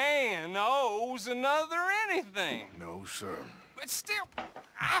no man owes another anything. No, sir. But still,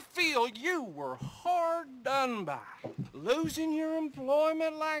 I feel you were hard done by. Losing your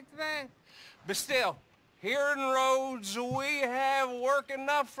employment like that. But still, here in Rhodes, we have work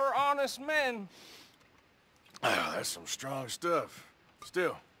enough for honest men. Ah, that's some strong stuff.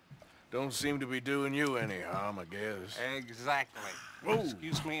 Still, don't seem to be doing you any harm, I guess. Exactly. Whoa.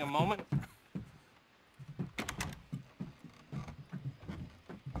 Excuse me a moment.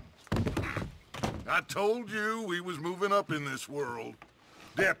 I told you we was moving up in this world.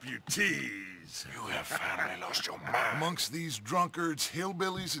 Deputies. You have finally lost your mind. Amongst these drunkards,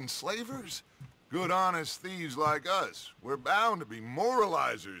 hillbillies, and slavers? Good honest thieves like us. We're bound to be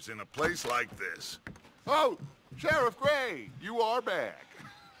moralizers in a place like this. Oh, Sheriff Gray, you are back.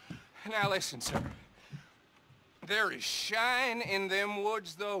 Now listen, sir. There is shine in them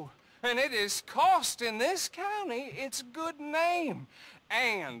woods, though, and it is costing this county its good name,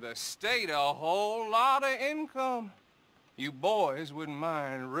 and the state a whole lot of income. You boys wouldn't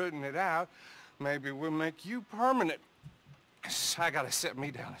mind rooting it out. Maybe we'll make you permanent. I gotta sit me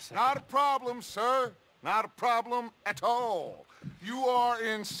down a second. Not a problem, sir. Not a problem at all. You are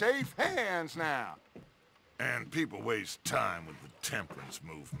in safe hands now. And people waste time with the temperance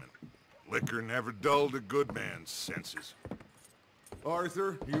movement. Liquor never dulled a good man's senses.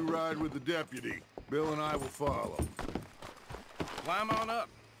 Arthur, you ride with the deputy. Bill and I will follow. Climb on up.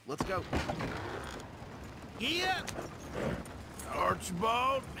 Let's go. Yeah.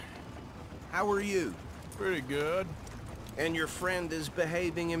 Archibald? How are you? Pretty good. And your friend is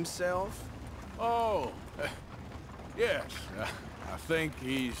behaving himself? Oh, yes. I think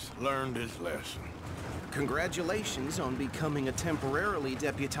he's learned his lesson. Congratulations on becoming a temporarily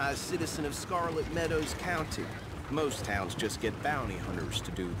deputized citizen of Scarlet Meadows County. Most towns just get bounty hunters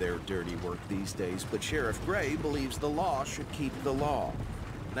to do their dirty work these days, but Sheriff Gray believes the law should keep the law.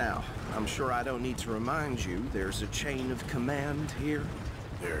 Now, I'm sure I don't need to remind you, there's a chain of command here.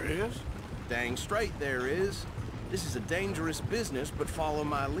 There is? Dang straight there is. This is a dangerous business, but follow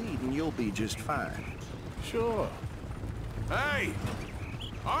my lead and you'll be just fine. Sure. Hey!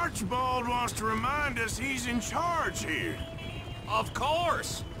 Archibald wants to remind us he's in charge here. Of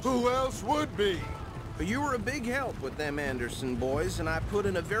course! Who else would be? You were a big help with them Anderson boys, and I put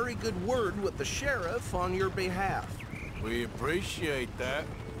in a very good word with the sheriff on your behalf. We appreciate that.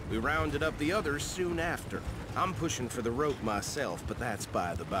 We rounded up the others soon after. I'm pushing for the rope myself, but that's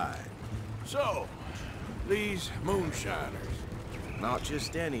by the by. So, these moonshiners. Not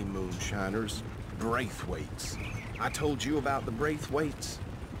just any moonshiners, Braithwaites. I told you about the Braithwaites?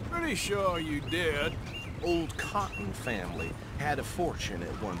 Pretty sure you did. Old Cotton family had a fortune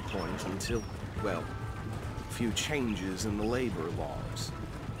at one point until, well, a few changes in the labor laws.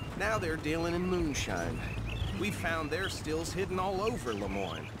 Now they're dealing in moonshine. We found their stills hidden all over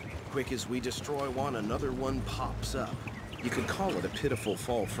Lemoyne. Quick as we destroy one, another one pops up. You could call it a pitiful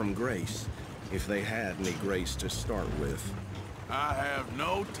fall from grace, if they had any grace to start with. I have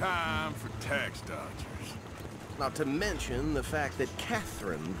no time for tax dodgers. Not to mention the fact that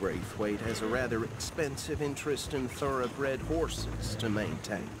Catherine Braithwaite has a rather expensive interest in thoroughbred horses to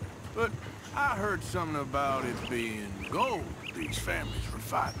maintain. But I heard something about it being gold these families were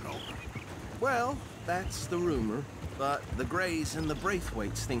fighting over. Well, that's the rumor. But the Greys and the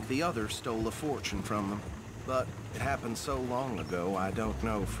Braithwaites think the others stole a fortune from them. But it happened so long ago, I don't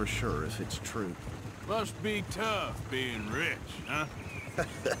know for sure if it's true. Must be tough being rich, huh?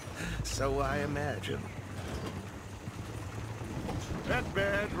 So I imagine. That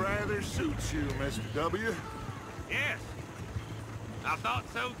badge rather suits you, Mr. W. Yes. I thought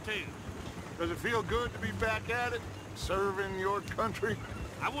so, too. Does it feel good to be back at it, serving your country?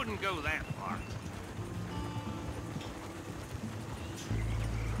 I wouldn't go that far.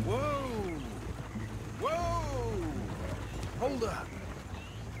 Whoa! Whoa! Hold up.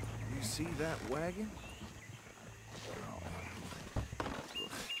 You see that wagon?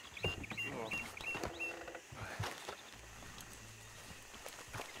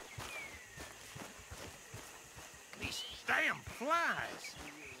 These damn flies!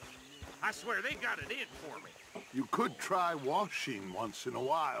 I swear they got it in for me. You could try washing once in a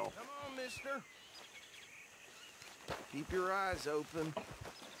while. Come on, mister. Keep your eyes open.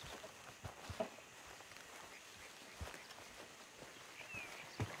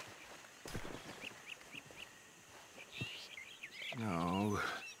 No,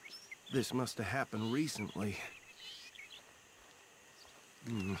 this must have happened recently.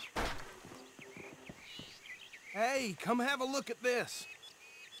 Hey, come have a look at this.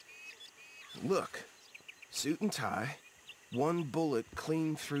 Look, suit and tie, one bullet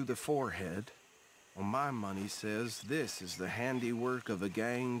clean through the forehead. Well, my money says this is the handiwork of a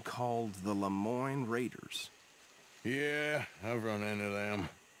gang called the Lemoyne Raiders. Yeah, I've run into them.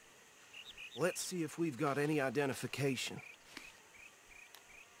 Let's see if we've got any identification.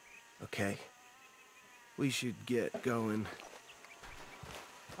 Okay. We should get going.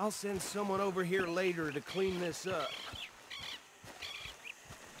 I'll send someone over here later to clean this up.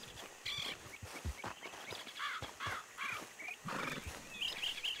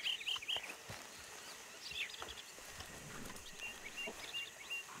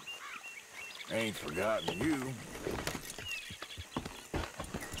 Ain't forgotten you.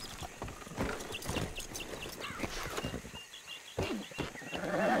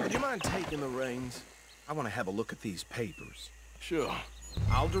 Do you mind taking the reins? I want to have a look at these papers. Sure.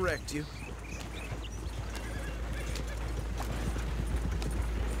 I'll direct you.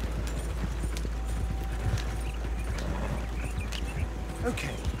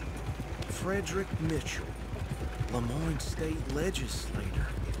 Okay. Frederick Mitchell, Lemoyne State Legislator.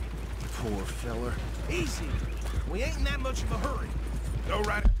 Poor feller. Easy. We ain't in that much of a hurry. Go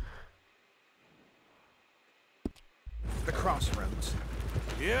right... The crossroads.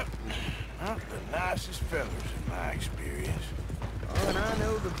 Yep. Not the nicest fellas in my experience. Oh, and I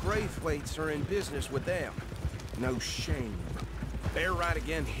know the Braithwaites are in business with them. No shame. They're right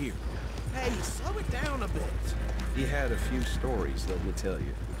again here. Hey, slow it down a bit. He had a few stories, let me tell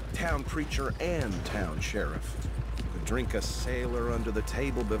you. Town preacher and town sheriff. Could drink a sailor under the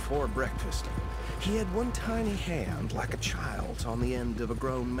table before breakfast. He had one tiny hand, like a child's, on the end of a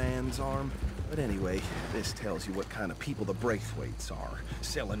grown man's arm. But anyway, this tells you what kind of people the Braithwaites are.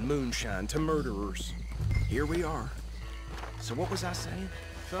 Selling moonshine to murderers. Here we are. So what was I saying?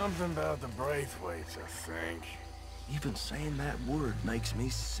 Something about the Braithwaites, I think. Even saying that word makes me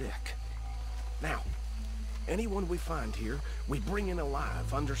sick. Now, anyone we find here, we bring in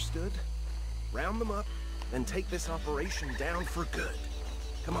alive, understood? Round them up, then take this operation down for good.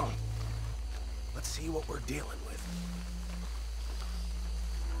 Come on. Let's see what we're dealing with.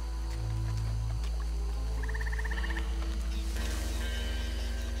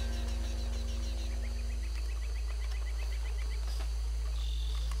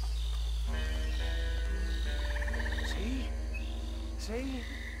 See?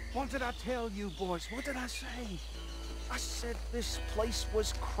 What did I tell you, boys? What did I say? I said this place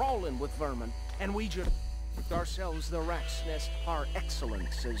was crawling with vermin, and we just ourselves the rat's nest par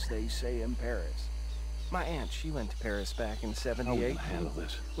excellence, as they say in Paris. My aunt, she went to Paris back in '78. I will handle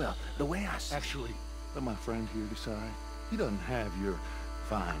this. Well, the way I... Actually, let my friend here decide. He doesn't have your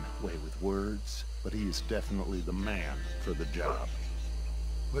fine way with words. but he is definitely the man for the job.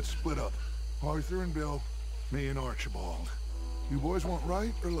 Let's split up. Arthur and Bill, me and Archibald. You boys want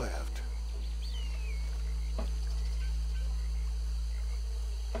right or left?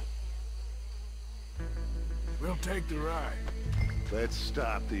 We'll take the ride. Let's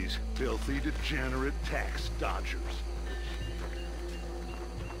stop these filthy, degenerate tax dodgers.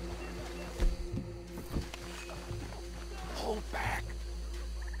 Hold back.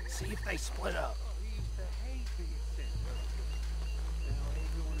 See if they split up.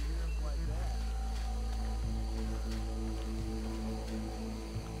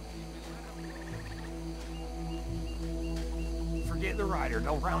 Forget the rider.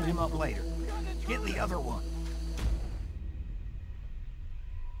 Don't round him up later. Get the other one.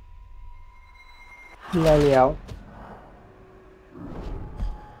 La he liado.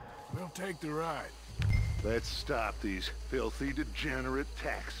 We'll take the ride. Let's stop these filthy, degenerate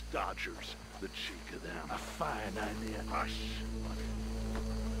tax dodgers. The cheek of them. A fine idea. Hush.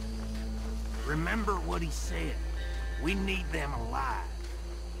 Remember what he said. We need them alive.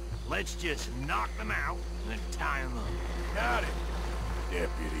 Let's just knock them out and tie them up. Got it.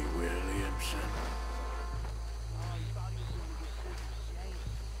 Deputy Williamson.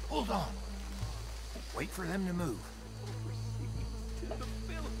 Hold on. Wait for them to move.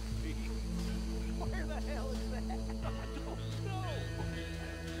 Where the hell is that? I don't know.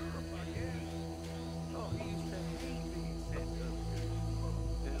 Oh, he used to hate being sent to.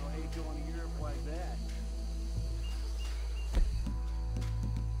 Hell, I hate going to Europe like that.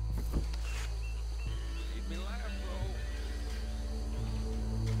 Made me laugh,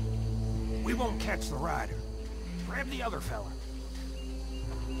 though. We won't catch the rider. Grab the other fella.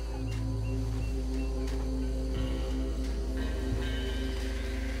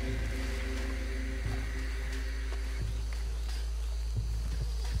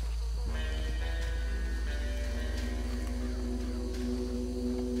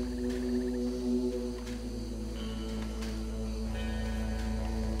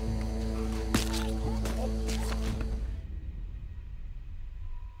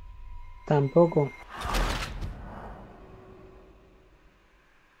 Tampoco.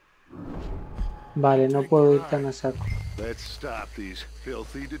 Vale, no puedo ir tan a saco. Let's stop these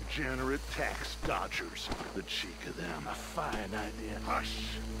filthy, degenerate tax dodgers. The cheek of them. A fine idea.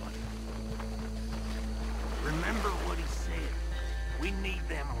 Hush. Remember what he said. We need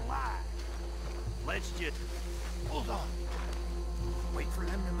them alive. Let's just... Hold on. Wait for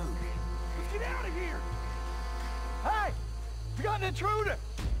them to move. Let's get out of here! Hey! We got an intruder!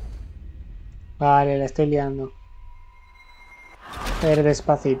 Vale, la estoy liando. A ver,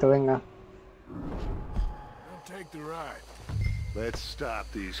 despacito, venga. We'll take the ride. Let's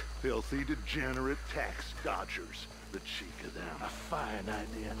stop these filthy, degenerate tax dodgers. The cheek of them. A fine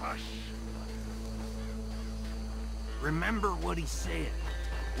idea. Hush. Remember what he said.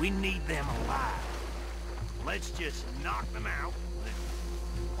 We need them alive. Let's just knock them out.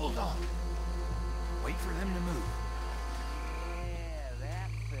 Hold on. Wait for them to move. Yeah, that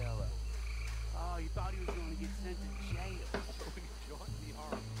fella. Oh, you thought he was going to get sent to jail. So he joined the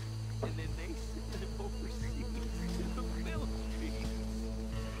army. And then they sent him overseas to the Philippines.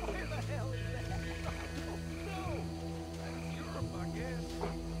 Where the hell is that? I don't know. That's Europe, I guess.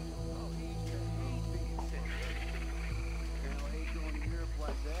 Oh, he used to hate being sent. Hell, I ain't going to Europe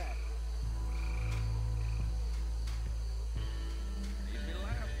like that. Made me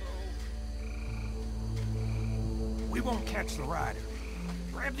laugh, though. We won't catch the rider.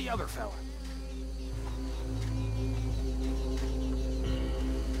 Grab the other fella.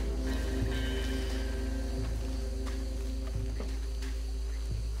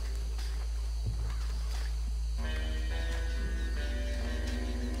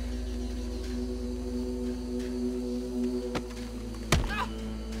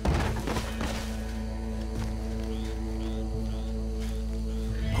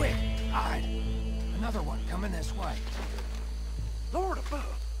 Quick, hide. Another one coming this way. Lord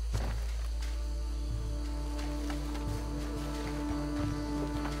above.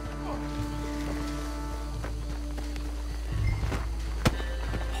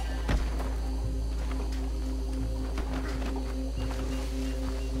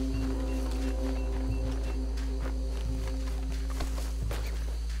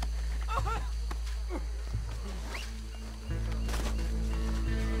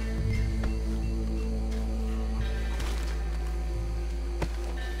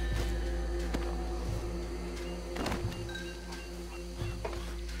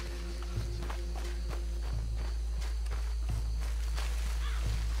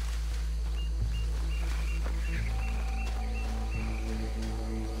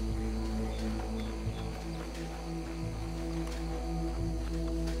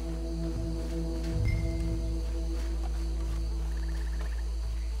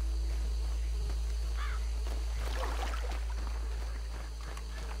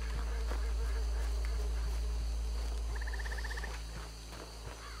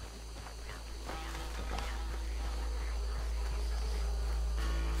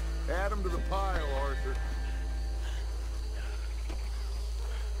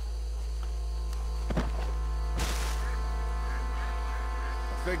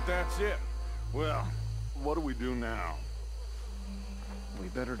 think that's it. Well, what do we do now? We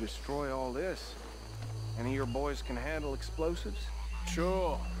better destroy all this. Any of your boys can handle explosives?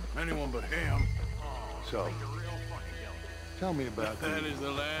 Sure. Anyone but him. So, tell me about That is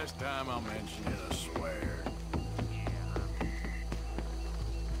the last time I'll mention it, I swear.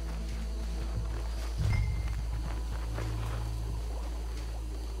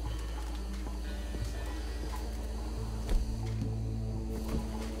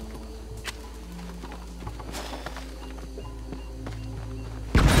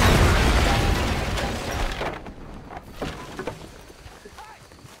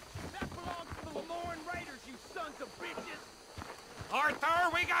 Arthur,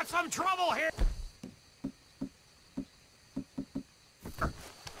 we got some trouble here!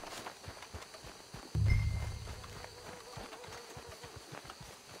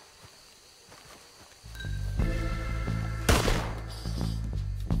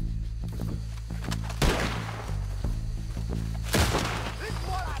 This is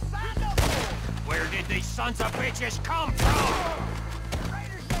what I signed up for! Where did these sons of bitches come from?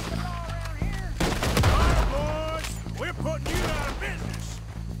 We're putting you out of business!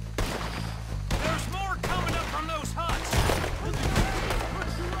 There's more coming up from those huts! Put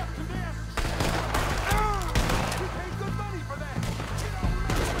you up to this! We paid good money for that!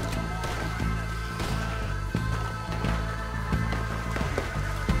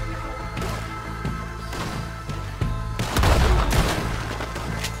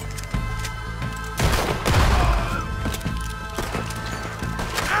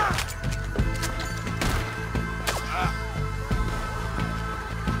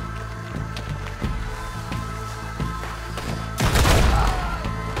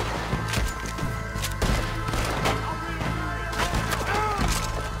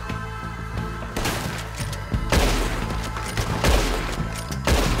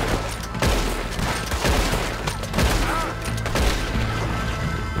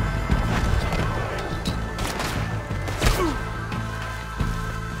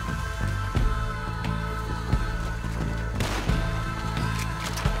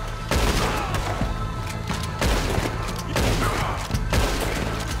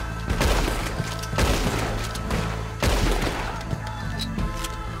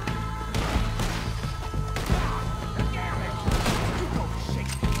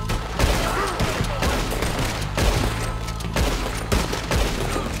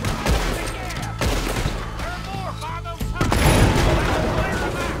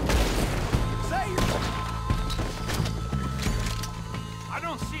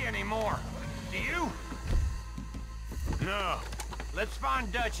 Let's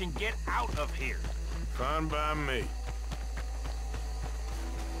find Dutch and get out of here. Fine by me.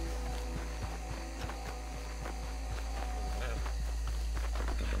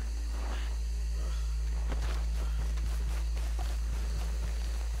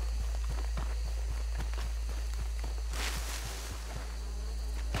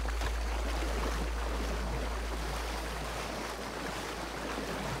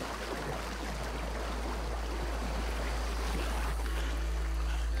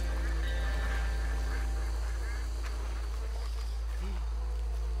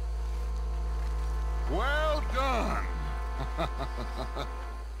 Well done.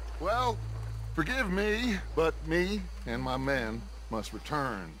 Well, forgive me, but me and my men must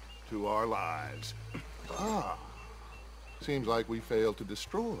return to our lives. Ah, seems like we failed to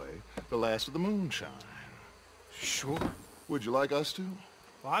destroy the last of the moonshine. Sure. Would you like us to?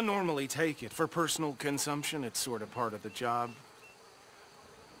 Well, I normally take it. For personal consumption, it's sort of part of the job.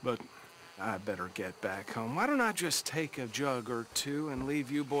 But I better get back home. Why don't I just take a jug or two and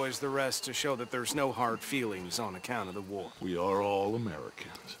leave you boys the rest to show that there's no hard feelings on account of the war? We are all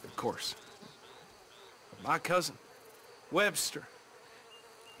Americans. Of course. My cousin, Webster,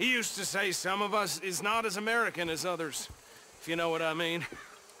 he used to say some of us is not as American as others, if you know what I mean.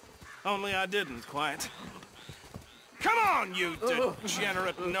 Only I didn't quite. Come on, you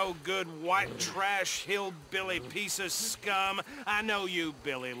degenerate, no-good, white trash, hillbilly piece of scum. I know you,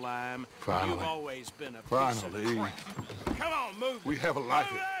 Billy Lime. Finally. You've always been a Finally. piece of crap. Come on, move. We have a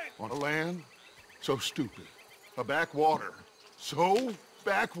life on a land so stupid, a backwater so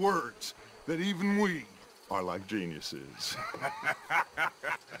backwards that even we are like geniuses.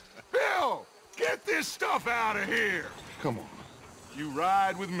 Bill, get this stuff out of here. Come on, you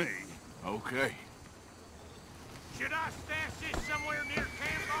ride with me. Okay. Should I stash this somewhere near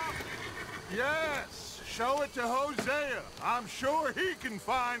camp? Yes, show it to Hosea. I'm sure he can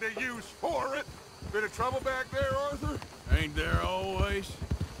find a use for it. Bit of trouble back there, Arthur? Ain't there always?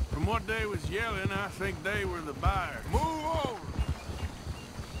 From what they was yelling, I think they were the buyers. Move over.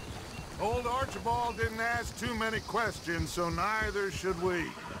 Old Archibald didn't ask too many questions, so neither should we.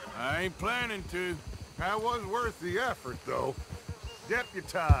 I ain't planning to. That was worth the effort, though.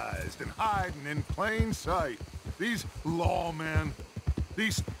 Deputized and hiding in plain sight. These lawmen,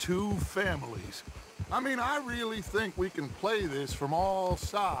 these two families. I mean, I really think we can play this from all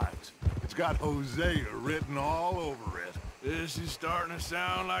sides. It's got Hosea written all over it. This is starting to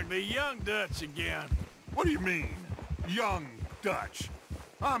sound like the Young Dutch again. What do you mean, Young Dutch?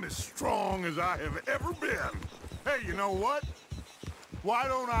 I'm as strong as I have ever been. Hey, you know what? Why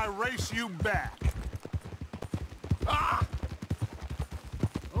don't I race you back? Ah!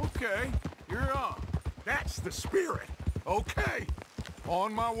 Okay, you're on. That's the spirit. Okay,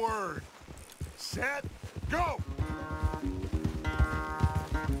 on my word. Set, go!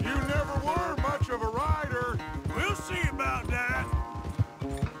 You never were much of a rider. We'll see about that.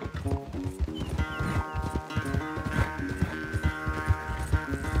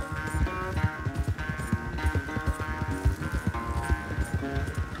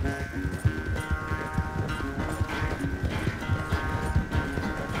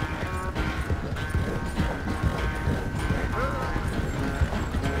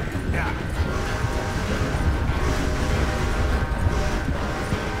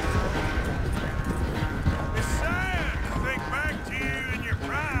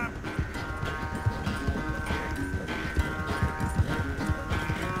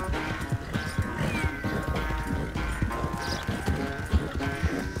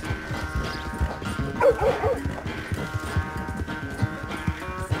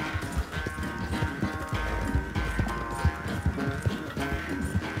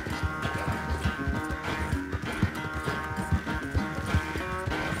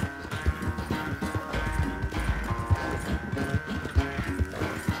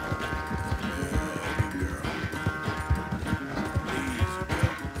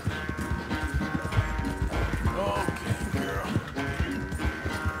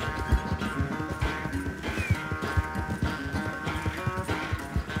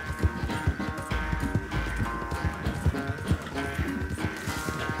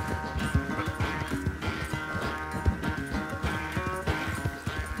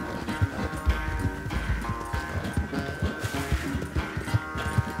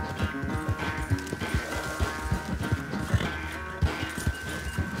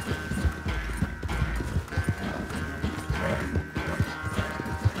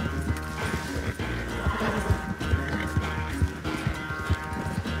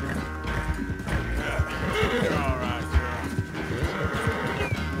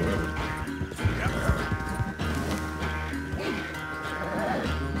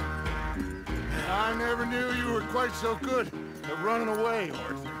 Quite so good at running away,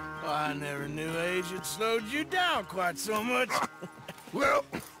 Arthur. I never knew age had slowed you down quite so much. Well,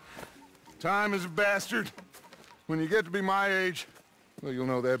 time is a bastard. When you get to be my age, well, you'll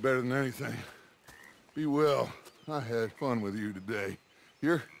know that better than anything. Be well. I had fun with you today.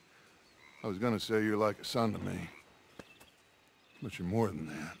 I was gonna say you're like a son to me. But you're more than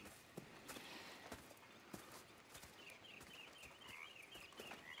that.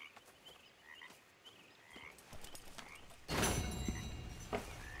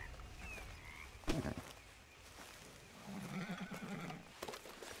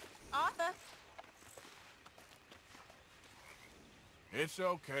 Arthur? It's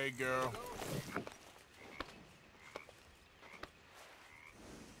okay, girl.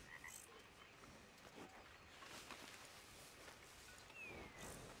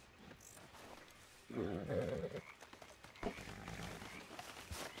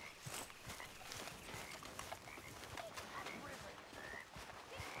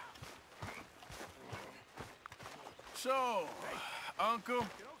 So, Uncle,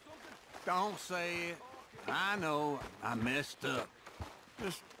 Don't say it. I know I messed up.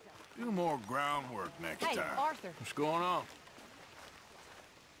 just do more groundwork next Hey, time. Arthur. What's going on?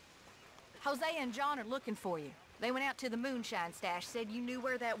 Hosea and John are looking for you. They went out to the moonshine stash, said you knew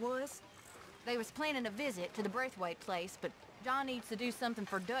where that was. They was planning a visit to the Braithwaite place, but John needs to do something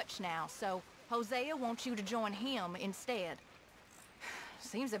for Dutch now, so Hosea wants you to join him instead.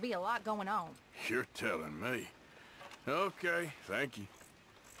 Seems to be a lot going on. You're telling me. Okay, thank you.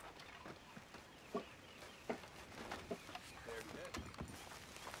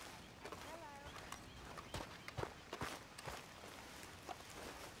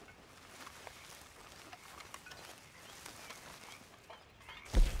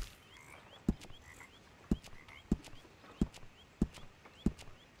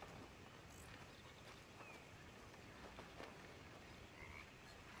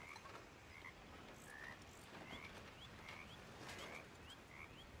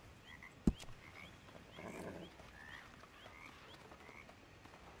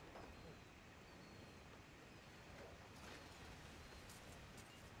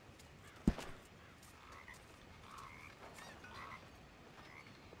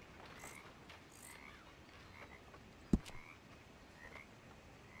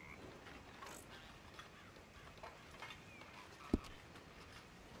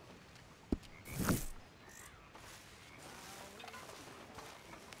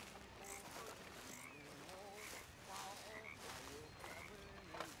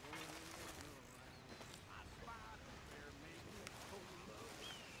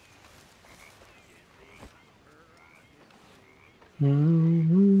 Treat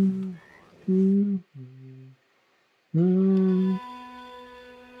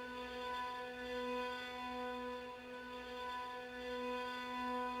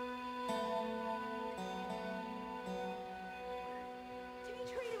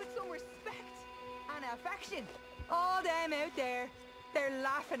it with some respect and affection. All them out there, they're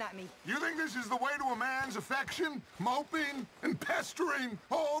laughing at me. You think this is the way to a man's affection? Moping and pestering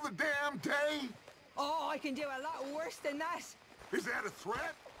all the damn day? Oh, I can do a lot worse than that. Is that a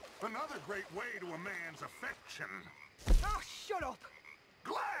threat? Another great way to a man's affection. Oh, shut up.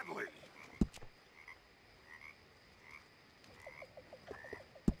 Gladly.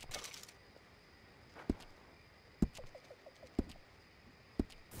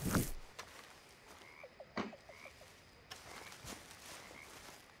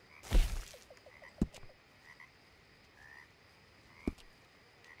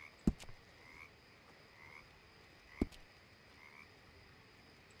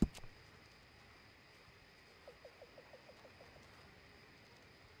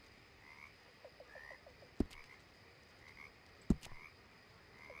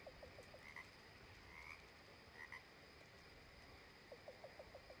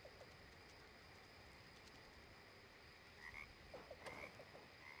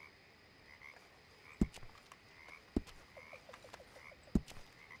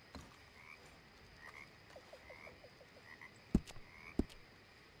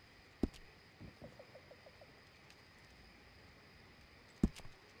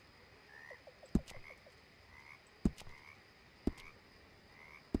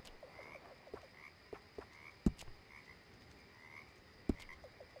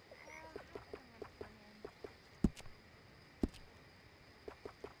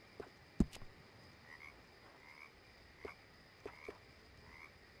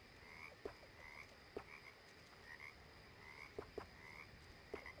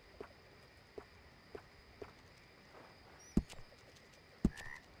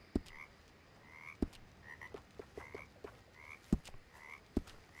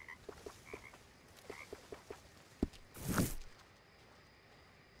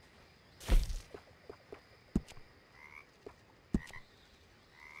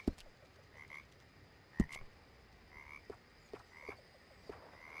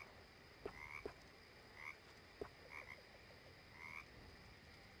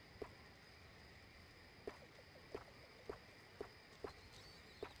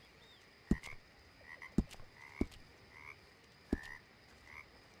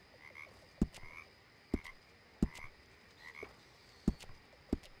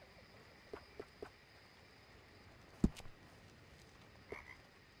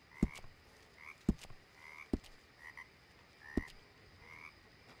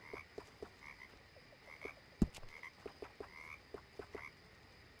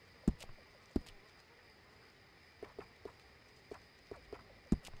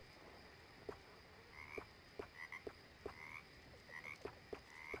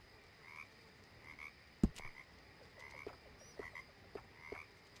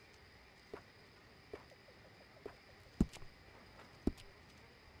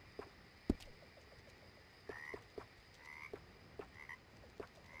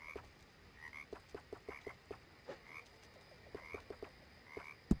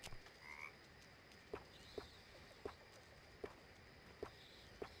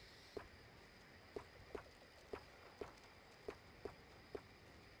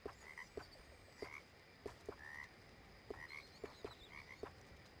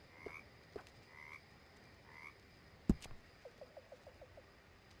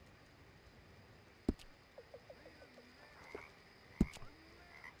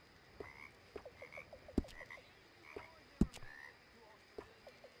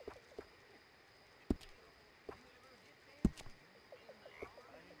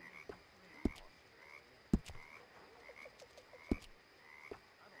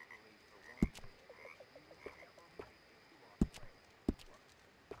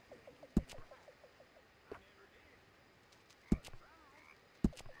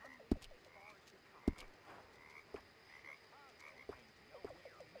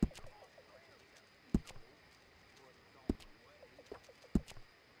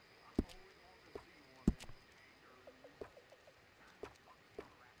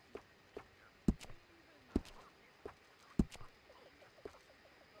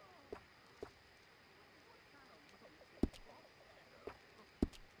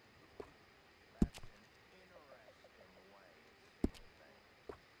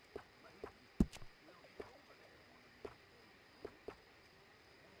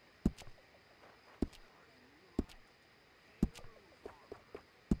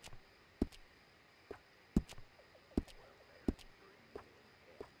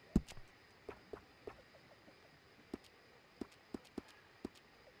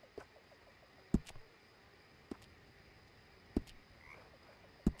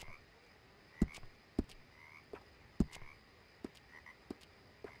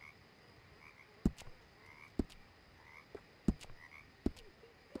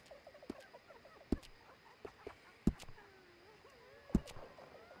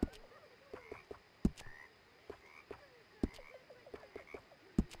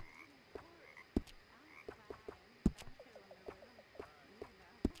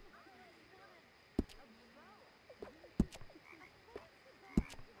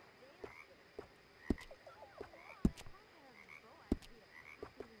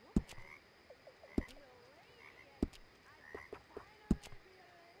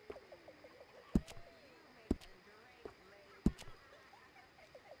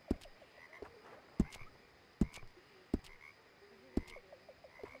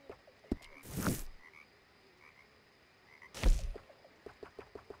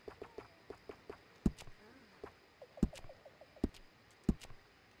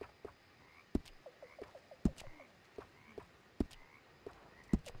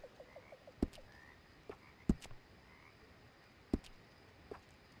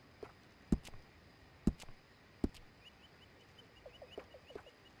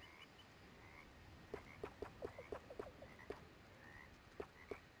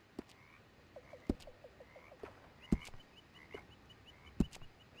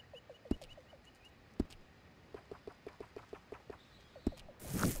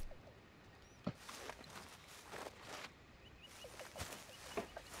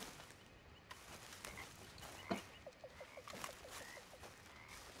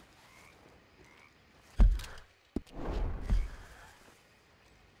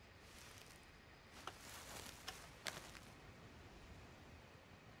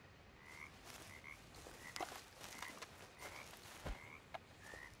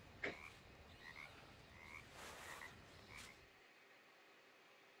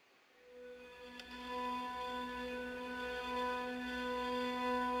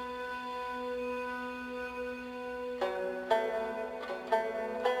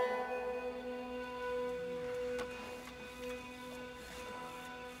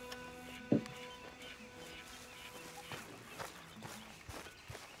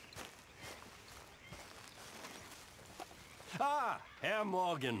 Herr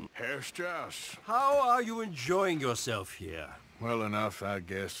Morgan. Herr Strauss. How are you enjoying yourself here? Well enough, I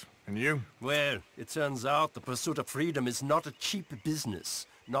guess. And you? Well, it turns out the pursuit of freedom is not a cheap business.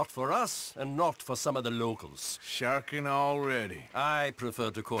 Not for us, and not for some of the locals. Sharking already. I prefer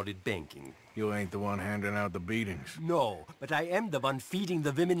to call it banking. You ain't the one handing out the beatings. No, but I am the one feeding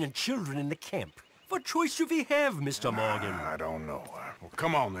the women and children in the camp. What choice do we have, Mr. Morgan? I don't know. Well,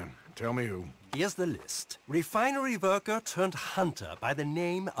 come on then. Tell me who. Here's the list. Refinery worker turned hunter by the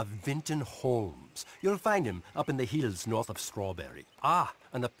name of Vinton Holmes. You'll find him up in the hills north of Strawberry. Ah,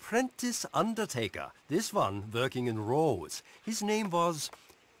 an apprentice undertaker. This one working in Rose. His name was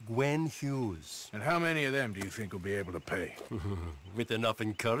Gwen Hughes. And how many of them do you think will be able to pay? With enough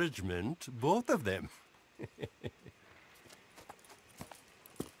encouragement, both of them.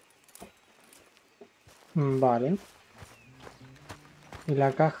 Vale. Y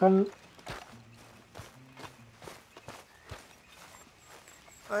la caja...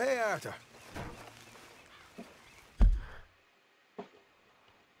 Hey, Arthur.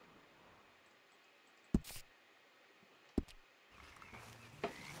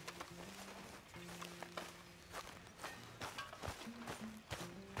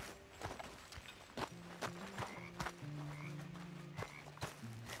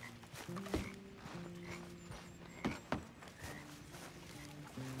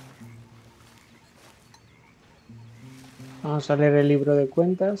 Vamos a leer el libro de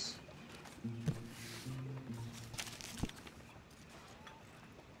cuentas.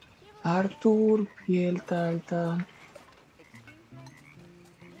 Arthur, piel, tal.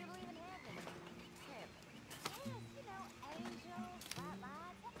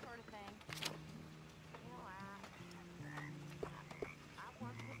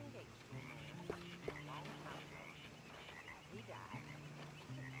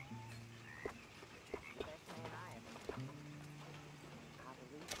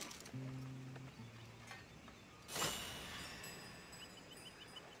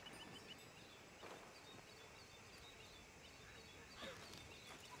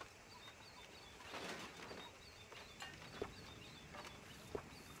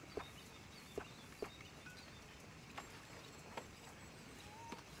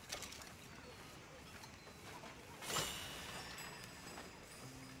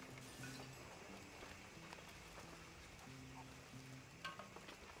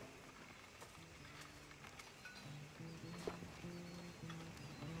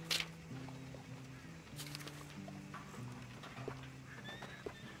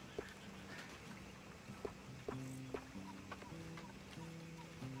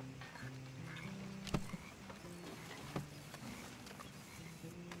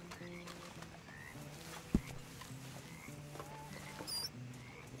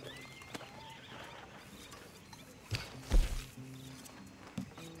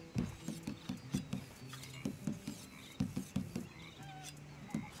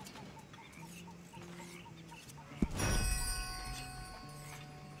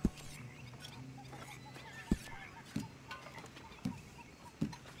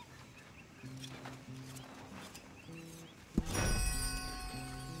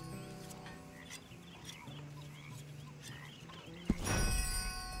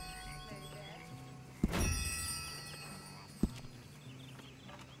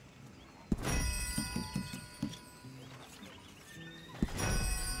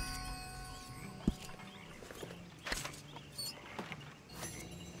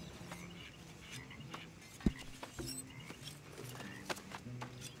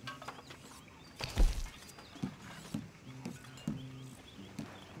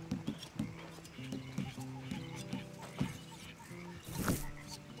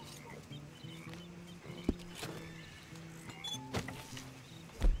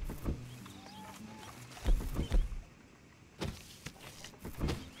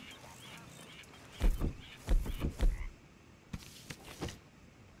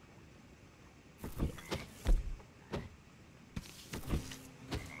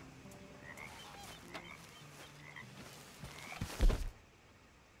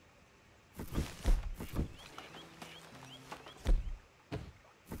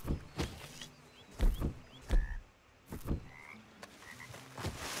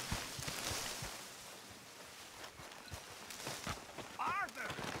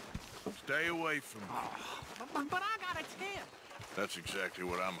 Stay away from me. But I got a tent. That's exactly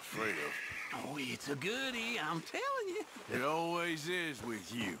what I'm afraid of. Oh, it's a goodie, I'm telling you. It always is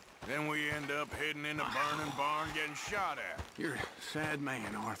with you. Then we end up heading in a burning barn getting shot at. You're a sad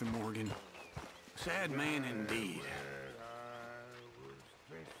man, Arthur Morgan. Sad man indeed.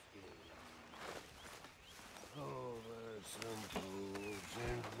 Over some fool.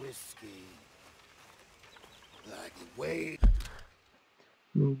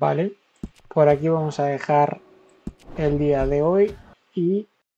 Vale, por aquí vamos a dejar el día de hoy y